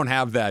 but you don't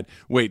have that.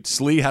 Wait,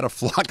 Slee had a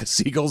flock of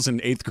seagulls in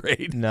 8th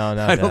grade? No,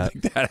 I don't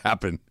think that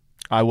happened.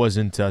 I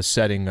wasn't I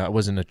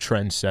wasn't a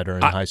trendsetter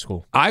in high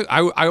school. I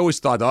always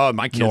thought, oh,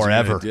 my kids Nor are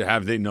ever. gonna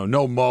have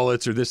no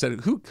mullets or this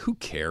and who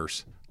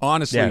cares?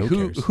 Honestly, Yeah,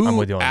 who cares? I'm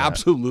with you on that.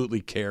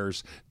 absolutely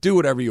cares? Do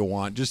whatever you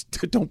want. Just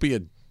don't be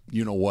a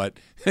you know what,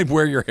 and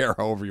wear your hair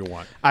however you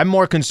want. I'm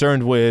more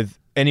concerned with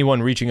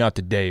anyone reaching out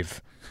to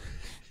Dave.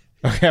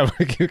 Okay,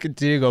 we can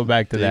continue to go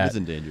back to Dave that. is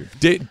in danger.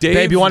 Dave,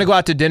 Babe, you want to go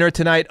out to dinner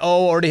tonight?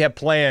 Oh, already have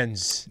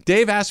plans.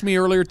 Dave asked me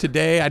earlier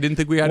today. I didn't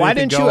think we had Why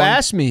anything didn't you going.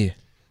 ask me?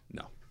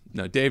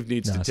 No, Dave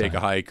needs to it's take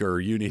not. a hike, or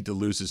you need to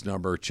lose his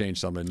number, change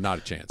something. Not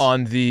a chance.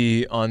 On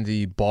the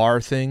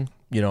bar thing,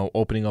 you know,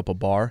 opening up a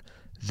bar,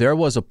 there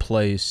was a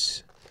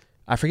place,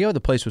 I forget what the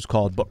place was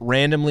called, but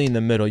randomly in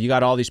the middle, you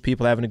got all these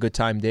people having a good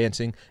time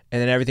dancing,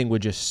 and then everything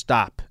would just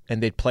stop,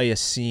 and they'd play a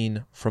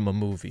scene from a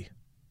movie,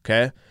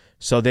 okay?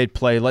 So they'd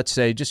play, let's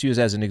say, just use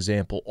as an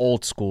example,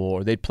 Old School,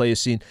 or they'd play a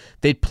scene.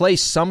 They'd play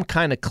some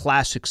kind of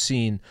classic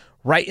scene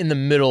right in the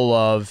middle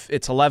of,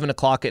 it's 11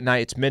 o'clock at night,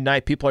 it's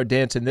midnight, people are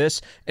dancing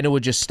this, and it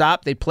would just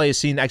stop. They'd play a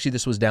scene. Actually,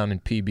 this was down in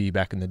PB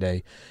back in the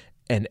day,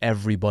 and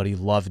everybody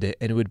loved it.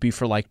 And it would be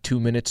for like 2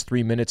 minutes,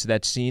 3 minutes of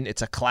that scene.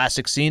 It's a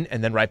classic scene,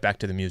 and then right back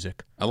to the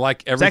music. I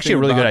like everything actually a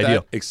really about good idea.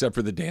 that except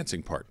for the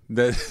dancing part.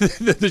 Let's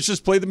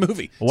just play the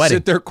movie. A wedding.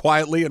 Sit there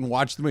quietly and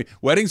watch the movie.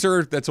 Weddings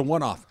that's a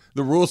one-off.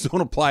 The rules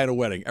don't apply at a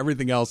wedding.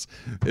 Everything else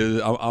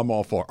I'm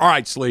all for. All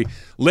right, Slee.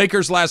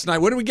 Lakers last night.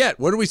 What do we get?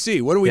 What do we see?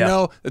 What do we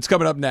know? That's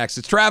coming up next.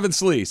 It's Travis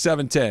Slee,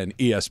 710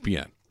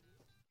 ESPN.